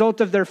as a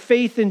result of their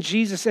faith in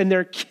Jesus, and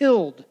they're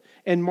killed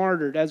and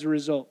martyred as a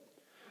result.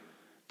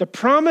 The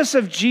promise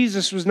of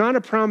Jesus was not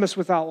a promise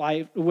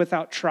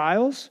without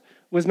trials,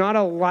 was not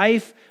a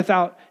life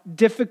without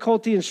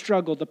difficulty and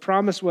struggle. The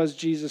promise was,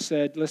 Jesus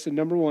said, listen,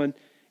 number one,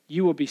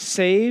 you will be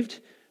saved,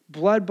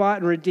 blood-bought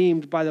and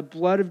redeemed by the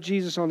blood of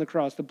Jesus on the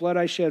cross, the blood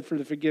I shed for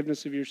the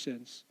forgiveness of your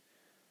sins.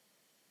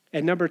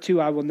 And number two,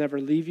 I will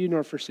never leave you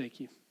nor forsake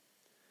you.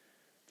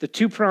 The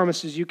two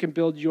promises you can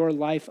build your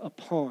life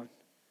upon,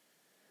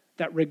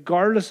 that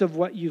regardless of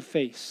what you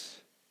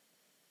face,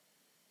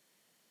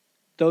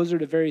 those are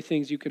the very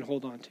things you can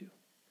hold on to.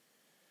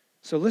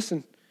 So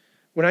listen,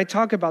 when I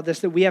talk about this,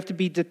 that we have to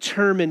be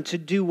determined to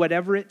do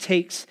whatever it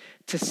takes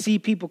to see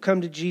people come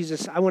to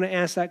Jesus, I want to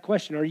ask that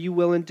question. Are you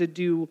willing to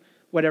do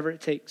whatever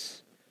it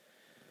takes?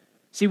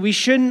 See, we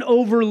shouldn't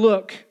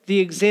overlook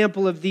the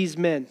example of these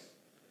men.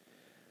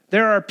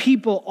 There are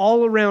people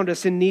all around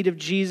us in need of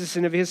Jesus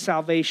and of his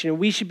salvation, and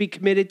we should be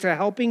committed to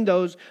helping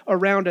those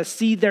around us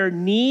see their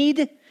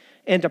need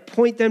and to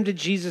point them to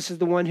Jesus as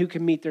the one who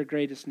can meet their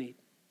greatest need.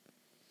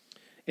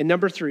 And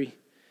number three,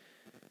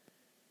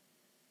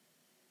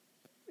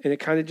 and it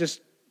kind of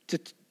just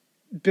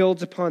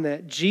builds upon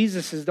that,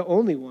 Jesus is the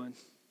only one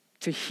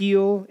to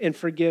heal and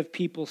forgive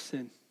people's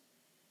sin.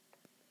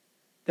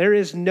 There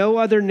is no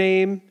other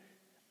name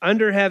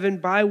under heaven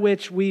by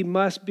which we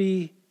must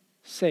be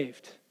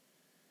saved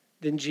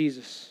than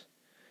Jesus.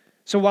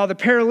 So while the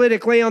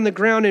paralytic lay on the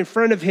ground in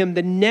front of him,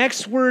 the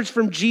next words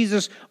from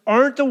Jesus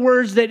aren't the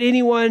words that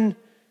anyone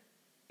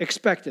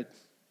expected.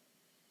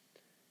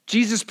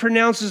 Jesus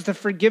pronounces the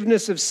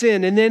forgiveness of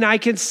sin, and then I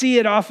can see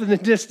it off in the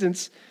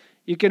distance.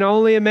 You can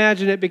only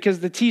imagine it because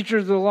the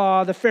teachers of the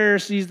law, the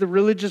Pharisees, the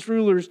religious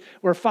rulers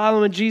were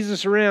following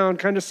Jesus around,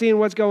 kind of seeing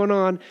what's going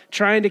on,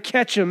 trying to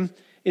catch him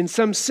in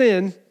some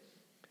sin.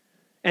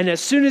 And as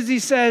soon as he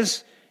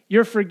says,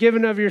 you're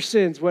forgiven of your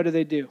sins, what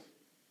do?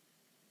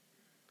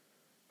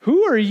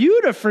 Who are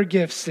you to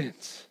forgive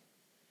sins?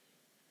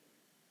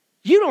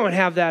 You don't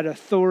have that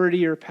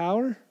authority or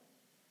power.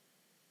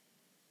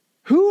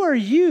 Who are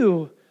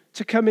you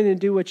to come in and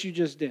do what you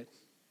just did?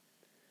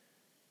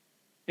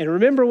 And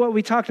remember what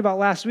we talked about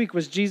last week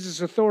was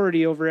Jesus'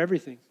 authority over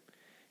everything.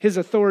 His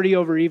authority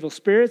over evil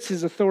spirits,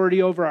 his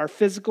authority over our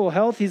physical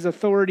health, his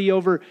authority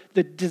over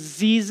the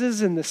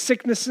diseases and the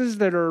sicknesses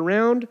that are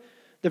around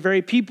the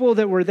very people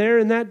that were there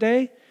in that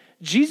day.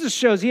 Jesus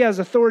shows he has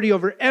authority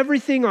over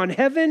everything on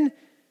heaven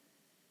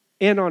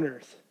and on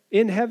earth.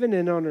 In heaven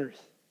and on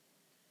earth.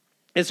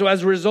 And so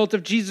as a result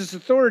of Jesus'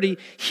 authority,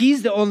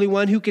 he's the only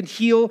one who can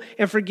heal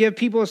and forgive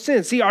people of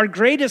sin. See, our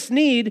greatest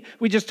need,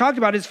 we just talked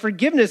about, is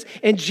forgiveness.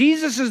 And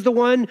Jesus is the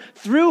one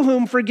through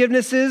whom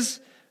forgiveness is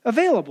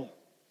available.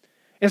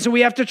 And so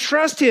we have to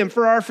trust him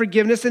for our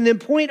forgiveness and then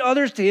point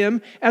others to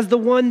him as the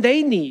one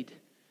they need.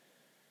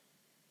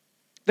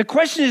 The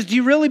question is, do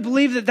you really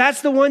believe that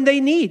that's the one they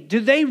need?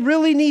 Do they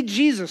really need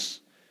Jesus?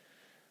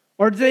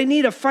 Or do they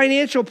need a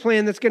financial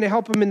plan that's going to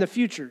help them in the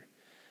future?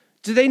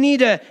 Do they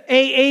need an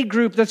AA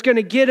group that's going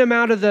to get them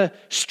out of the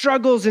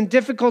struggles and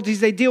difficulties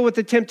they deal with,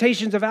 the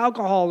temptations of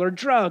alcohol or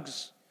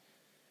drugs?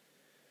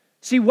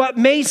 See, what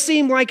may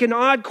seem like an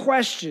odd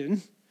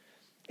question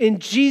in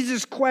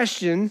Jesus'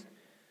 question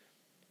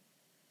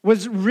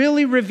was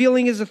really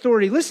revealing his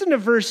authority. Listen to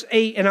verse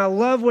 8, and I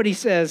love what he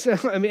says. I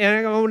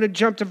want to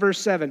jump to verse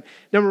 7.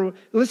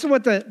 Listen to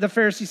what the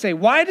Pharisees say.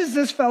 Why does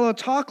this fellow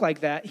talk like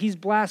that? He's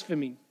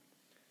blaspheming.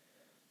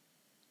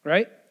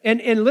 Right?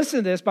 And listen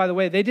to this, by the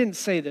way. They didn't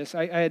say this.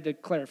 I had to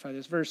clarify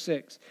this. Verse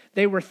 6.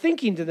 They were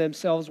thinking to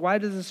themselves, why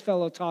does this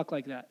fellow talk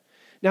like that?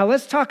 Now,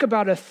 let's talk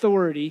about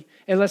authority,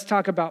 and let's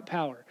talk about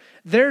power.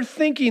 They're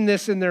thinking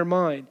this in their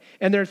mind,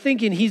 and they're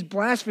thinking he's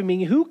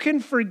blaspheming. Who can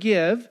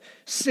forgive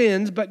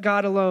sins but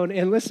God alone?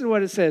 And listen to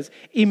what it says.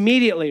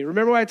 Immediately.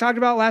 Remember what I talked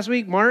about last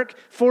week? Mark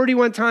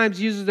 41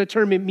 times uses the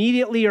term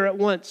immediately or at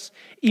once.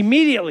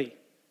 Immediately.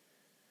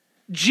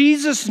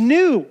 Jesus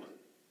knew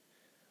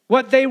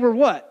what they were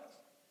what?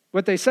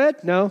 What they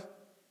said? No.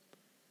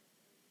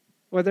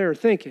 What they were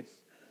thinking.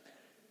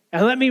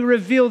 And let me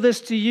reveal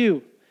this to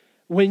you.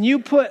 When you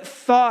put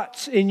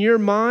thoughts in your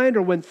mind,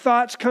 or when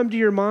thoughts come to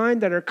your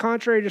mind that are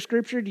contrary to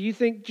Scripture, do you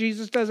think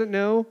Jesus doesn't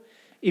know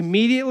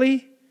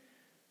immediately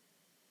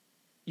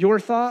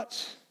your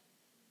thoughts,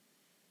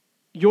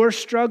 your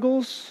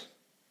struggles,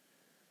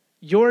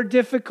 your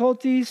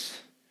difficulties?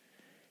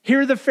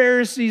 Here the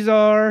Pharisees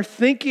are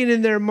thinking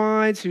in their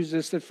minds, who's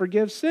this that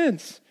forgives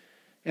sins?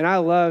 And I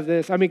love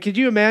this. I mean, could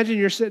you imagine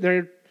you're sitting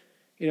there,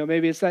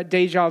 maybe it's that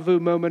deja vu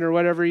moment or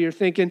whatever you're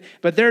thinking,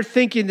 but they're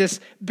thinking this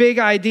big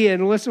idea,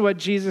 and listen to what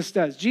Jesus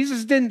does.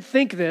 Jesus didn't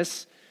think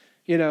this,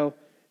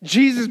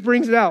 Jesus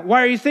brings it out.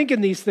 Why are you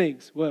thinking these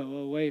things?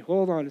 Whoa, wait,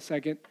 hold on a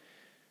second.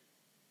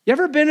 You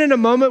ever been in a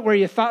moment where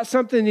you thought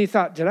something and you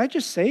thought, did I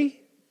just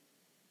say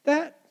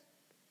that?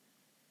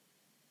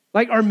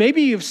 Or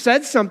maybe you've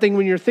said something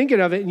when you're thinking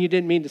of it and you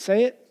didn't mean to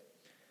say it.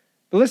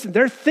 But listen,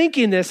 they're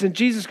thinking this, and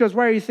Jesus goes,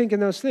 why are you thinking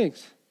those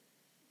things?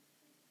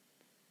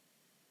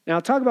 Now,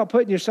 talk about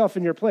putting yourself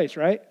in your place,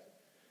 right?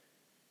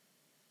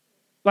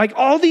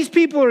 All these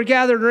people are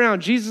gathered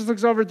around. Jesus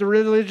looks over at the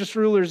religious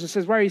rulers and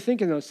says, why are you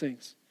thinking those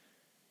things?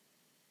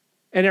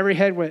 And every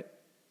head went,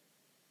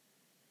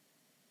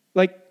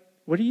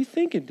 what are you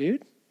thinking,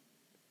 dude?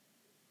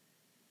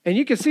 And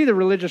you can see the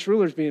religious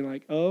rulers being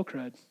like, oh,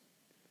 crud.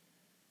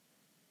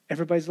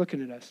 Everybody's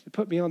looking at us. They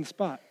put me on the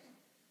spot.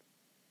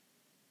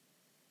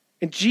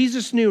 And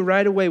Jesus knew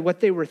right away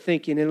what they were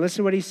thinking. And listen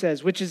to what he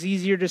says. Which is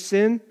easier to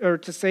sin or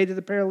to say to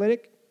the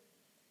paralytic,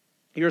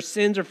 your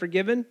sins are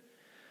forgiven?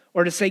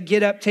 Or to say,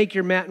 get up, take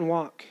your mat and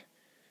walk?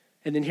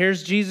 And then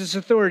here's Jesus'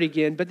 authority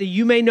again. But that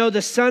you may know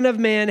the Son of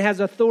Man has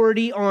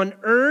authority on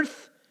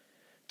earth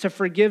to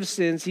forgive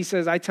sins. He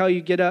says, I tell you,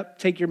 get up,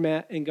 take your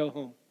mat and go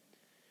home.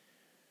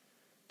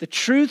 The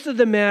truth of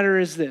the matter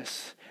is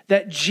this.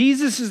 That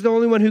Jesus is the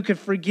only one who can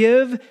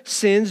forgive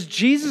sins.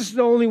 Jesus is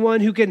the only one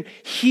who can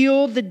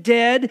heal the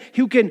dead,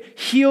 who can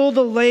heal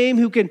the lame,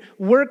 who can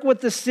work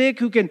with the sick,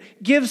 who can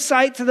give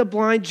sight to the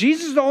blind.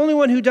 Jesus is the only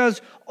one who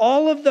does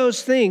all of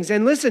those things.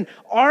 And listen,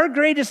 our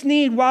greatest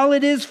need, while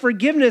it is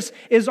forgiveness,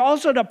 is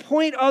also to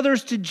point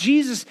others to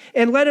Jesus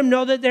and let them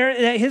know that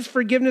his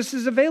forgiveness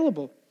is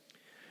available.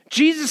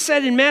 Jesus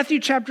said in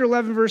Matthew chapter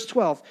 11, verse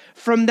 12,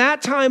 from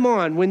that time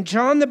on, when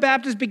John the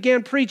Baptist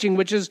began preaching,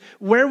 which is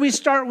where we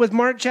start with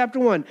Mark chapter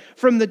 1,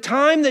 from the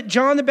time that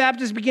John the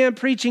Baptist began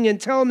preaching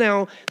until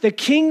now, the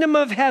kingdom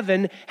of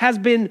heaven has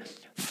been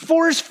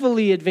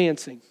forcefully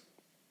advancing.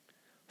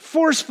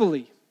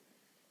 Forcefully.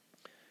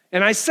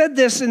 And I said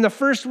this in the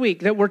first week,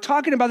 that we're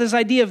talking about this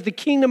idea of the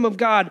kingdom of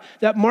God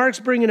that Mark's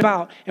bringing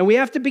about. And we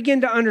have to begin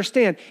to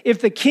understand,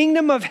 if the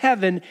kingdom of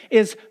heaven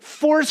is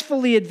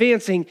forcefully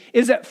advancing,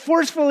 is it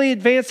forcefully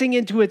advancing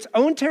into its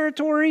own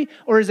territory,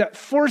 or is it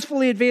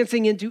forcefully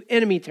advancing into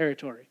enemy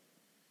territory?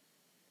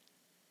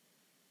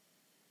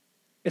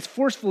 It's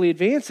forcefully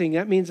advancing.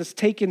 That means it's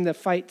taking the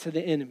fight to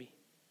the enemy.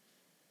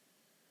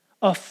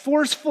 A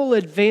forceful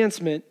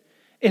advancement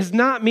is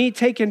not me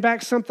taking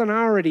back something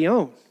I already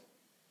own.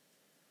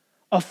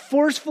 A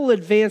forceful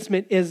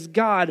advancement is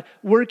God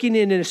working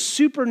in a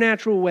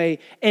supernatural way,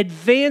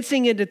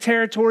 advancing into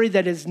territory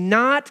that is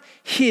not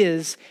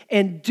his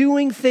and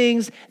doing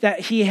things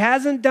that he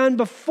hasn't done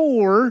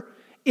before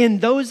in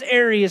those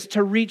areas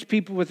to reach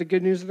people with the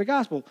good news of the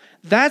gospel.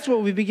 That's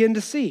what we begin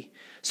to see.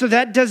 So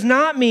that does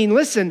not mean,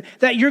 listen,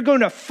 that you're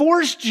going to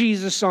force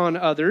Jesus on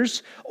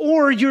others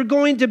or you're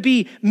going to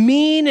be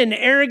mean and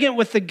arrogant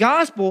with the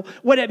gospel.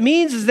 What it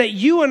means is that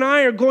you and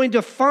I are going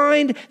to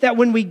find that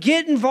when we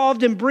get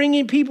involved in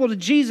bringing people to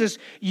Jesus,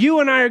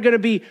 you and I are going to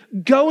be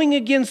going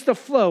against the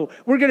flow.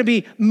 We're going to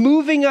be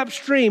moving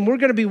upstream. We're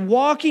going to be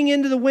walking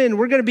into the wind.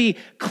 We're going to be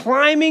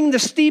climbing the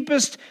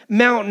steepest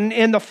mountain,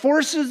 and the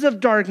forces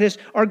of darkness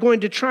are going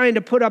to try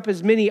to put up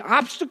as many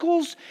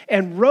obstacles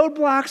and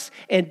roadblocks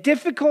and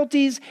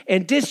difficulties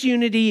and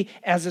disunity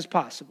as is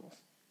possible.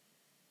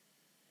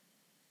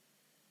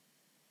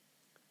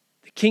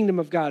 The kingdom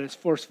of God is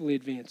forcefully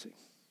advancing.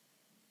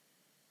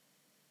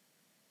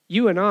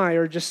 You and I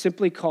are just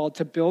simply called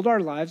to build our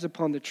lives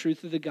upon the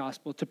truth of the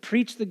gospel, to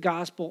preach the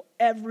gospel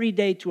every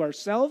day to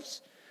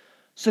ourselves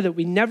so that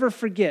we never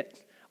forget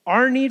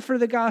our need for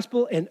the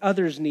gospel and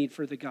others' need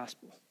for the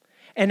gospel.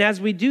 And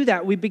as we do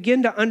that, we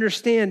begin to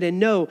understand and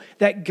know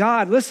that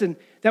God, listen,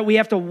 that we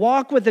have to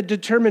walk with a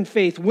determined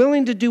faith,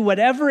 willing to do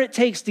whatever it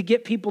takes to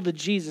get people to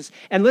Jesus.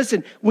 And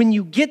listen, when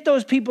you get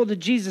those people to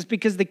Jesus,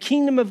 because the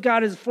kingdom of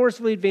God is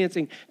forcefully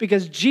advancing,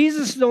 because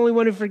Jesus is the only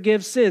one who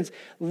forgives sins,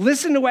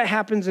 listen to what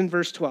happens in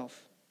verse 12.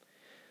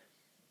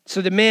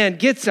 So the man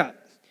gets up,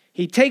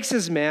 he takes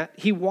his mat,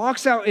 he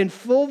walks out in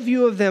full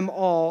view of them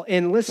all,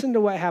 and listen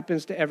to what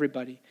happens to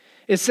everybody.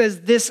 It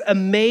says, this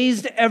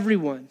amazed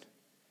everyone.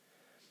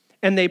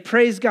 And they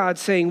praised God,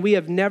 saying, we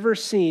have never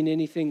seen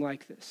anything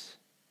like this.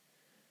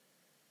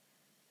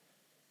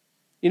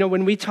 You know,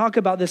 when we talk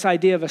about this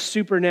idea of a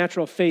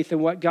supernatural faith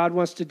and what God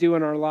wants to do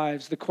in our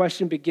lives, the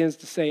question begins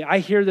to say, I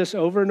hear this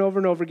over and over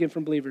and over again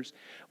from believers.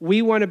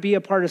 We want to be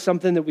a part of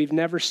something that we've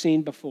never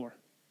seen before.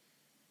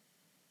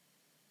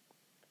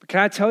 But can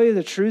I tell you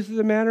the truth of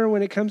the matter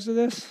when it comes to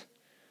this?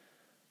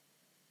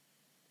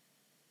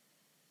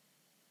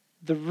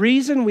 The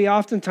reason we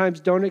oftentimes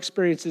don't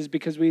experience it is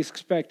because we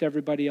expect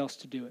everybody else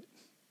to do it.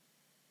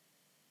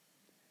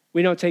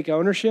 We don't take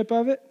ownership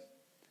of it.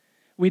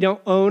 We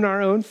don't own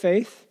our own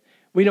faith.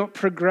 We don't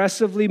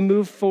progressively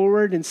move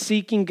forward in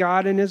seeking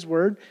God in His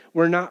Word.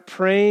 We're not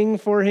praying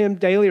for Him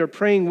daily or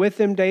praying with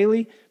Him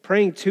daily,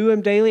 praying to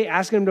Him daily,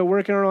 asking Him to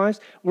work in our lives.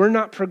 We're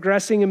not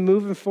progressing and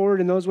moving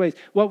forward in those ways.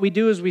 What we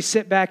do is we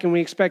sit back and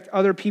we expect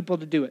other people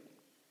to do it.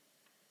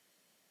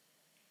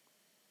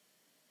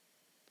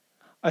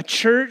 A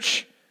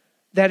church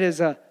that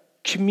is a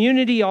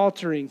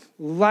community-altering,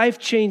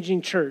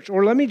 life-changing church,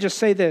 or let me just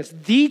say this,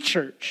 the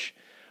church,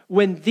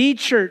 when the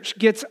church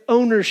gets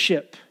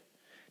ownership,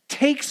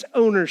 takes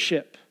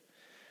ownership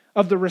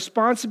of the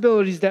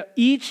responsibilities that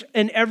each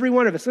and every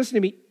one of us, listen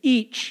to me,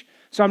 each.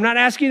 So I'm not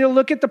asking you to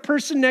look at the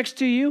person next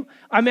to you.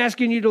 I'm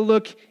asking you to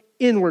look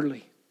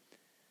inwardly.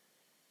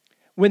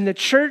 When the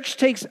church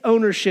takes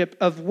ownership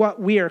of what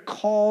we are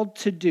called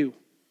to do,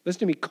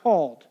 listen to me,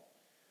 called.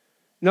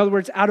 In other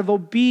words, out of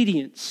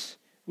obedience,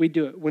 we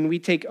do it. When we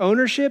take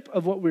ownership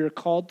of what we are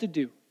called to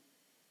do.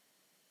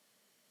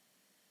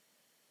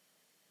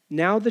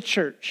 Now the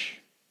church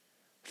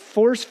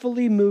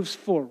forcefully moves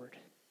forward,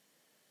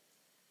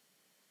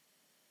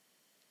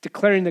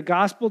 declaring the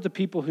gospel to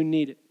people who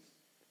need it,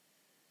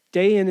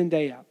 day in and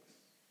day out.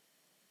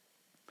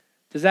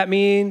 Does that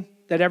mean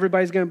that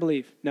everybody's going to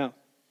believe? No.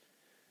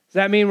 Does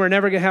that mean we're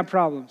never going to have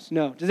problems?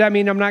 No. Does that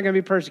mean I'm not going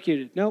to be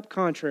persecuted? Nope,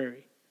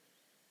 contrary.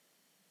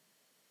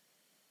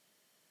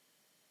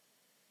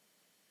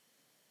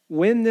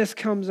 When this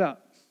comes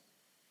up,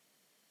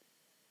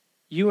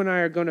 you and I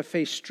are going to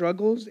face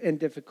struggles and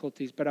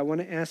difficulties, but I want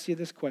to ask you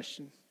this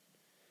question.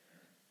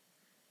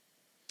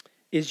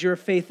 Is your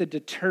faith a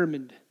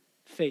determined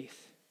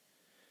faith?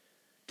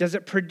 Does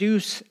it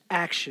produce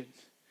action?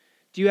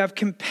 Do you have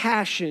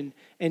compassion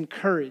and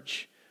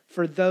courage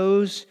for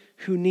those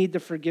who need the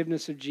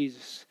forgiveness of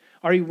Jesus?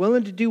 Are you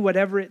willing to do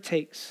whatever it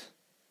takes?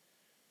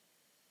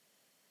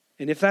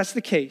 And if that's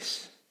the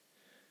case,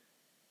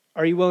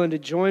 are you willing to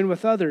join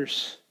with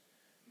others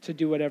to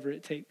do whatever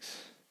it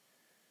takes?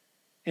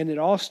 And it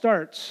all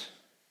starts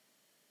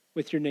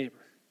with your neighbor.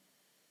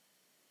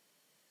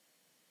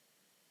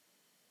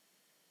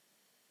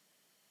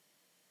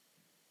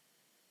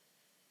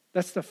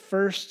 That's the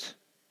first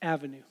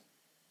avenue.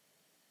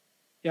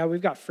 Yeah,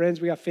 we've got friends,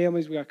 we got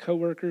families, we got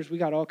coworkers, we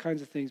got all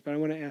kinds of things, but I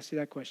want to ask you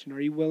that question. Are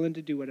you willing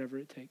to do whatever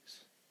it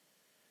takes?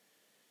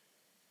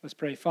 Let's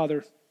pray.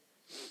 Father,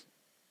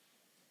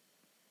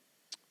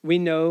 we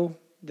know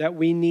that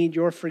we need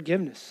your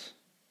forgiveness.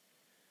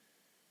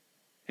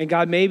 And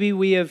God, maybe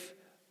we have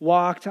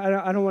walked,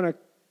 I don't want to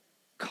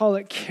call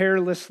it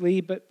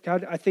carelessly, but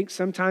God, I think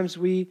sometimes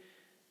we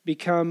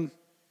become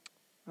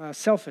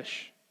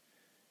selfish.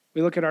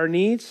 We look at our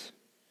needs.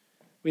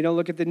 We don't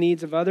look at the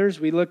needs of others.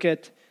 We look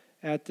at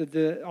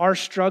our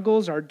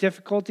struggles, our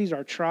difficulties,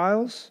 our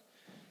trials,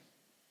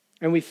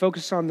 and we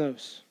focus on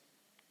those.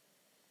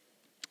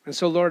 And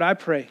so, Lord, I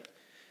pray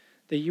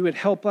that you would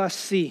help us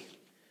see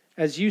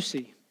as you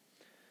see,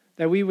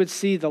 that we would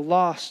see the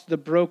lost, the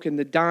broken,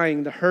 the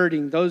dying, the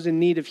hurting, those in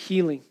need of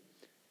healing.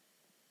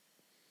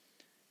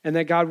 And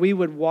that, God, we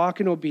would walk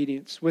in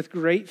obedience with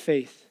great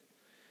faith,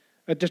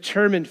 a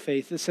determined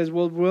faith that says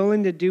we're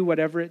willing to do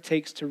whatever it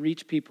takes to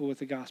reach people with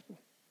the gospel.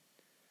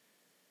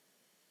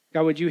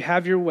 God, would you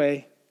have your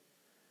way?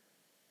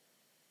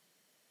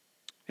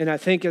 And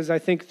as I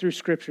think through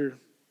Scripture,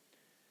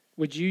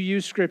 would you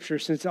use Scripture,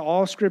 since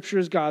all Scripture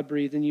is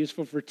God-breathed and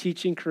useful for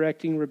teaching,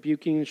 correcting,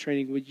 rebuking, and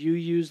training, would you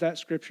use that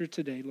Scripture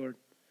today, Lord,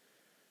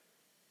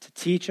 to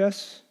teach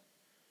us,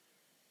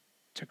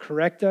 to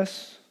correct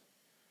us,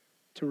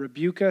 to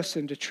rebuke us,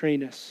 and to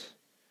train us,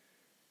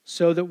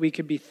 so that we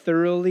could be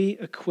thoroughly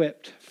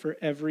equipped for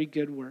every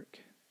good work.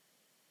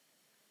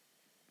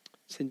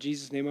 It's in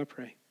Jesus' name I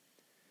pray.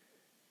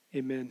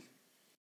 Amen.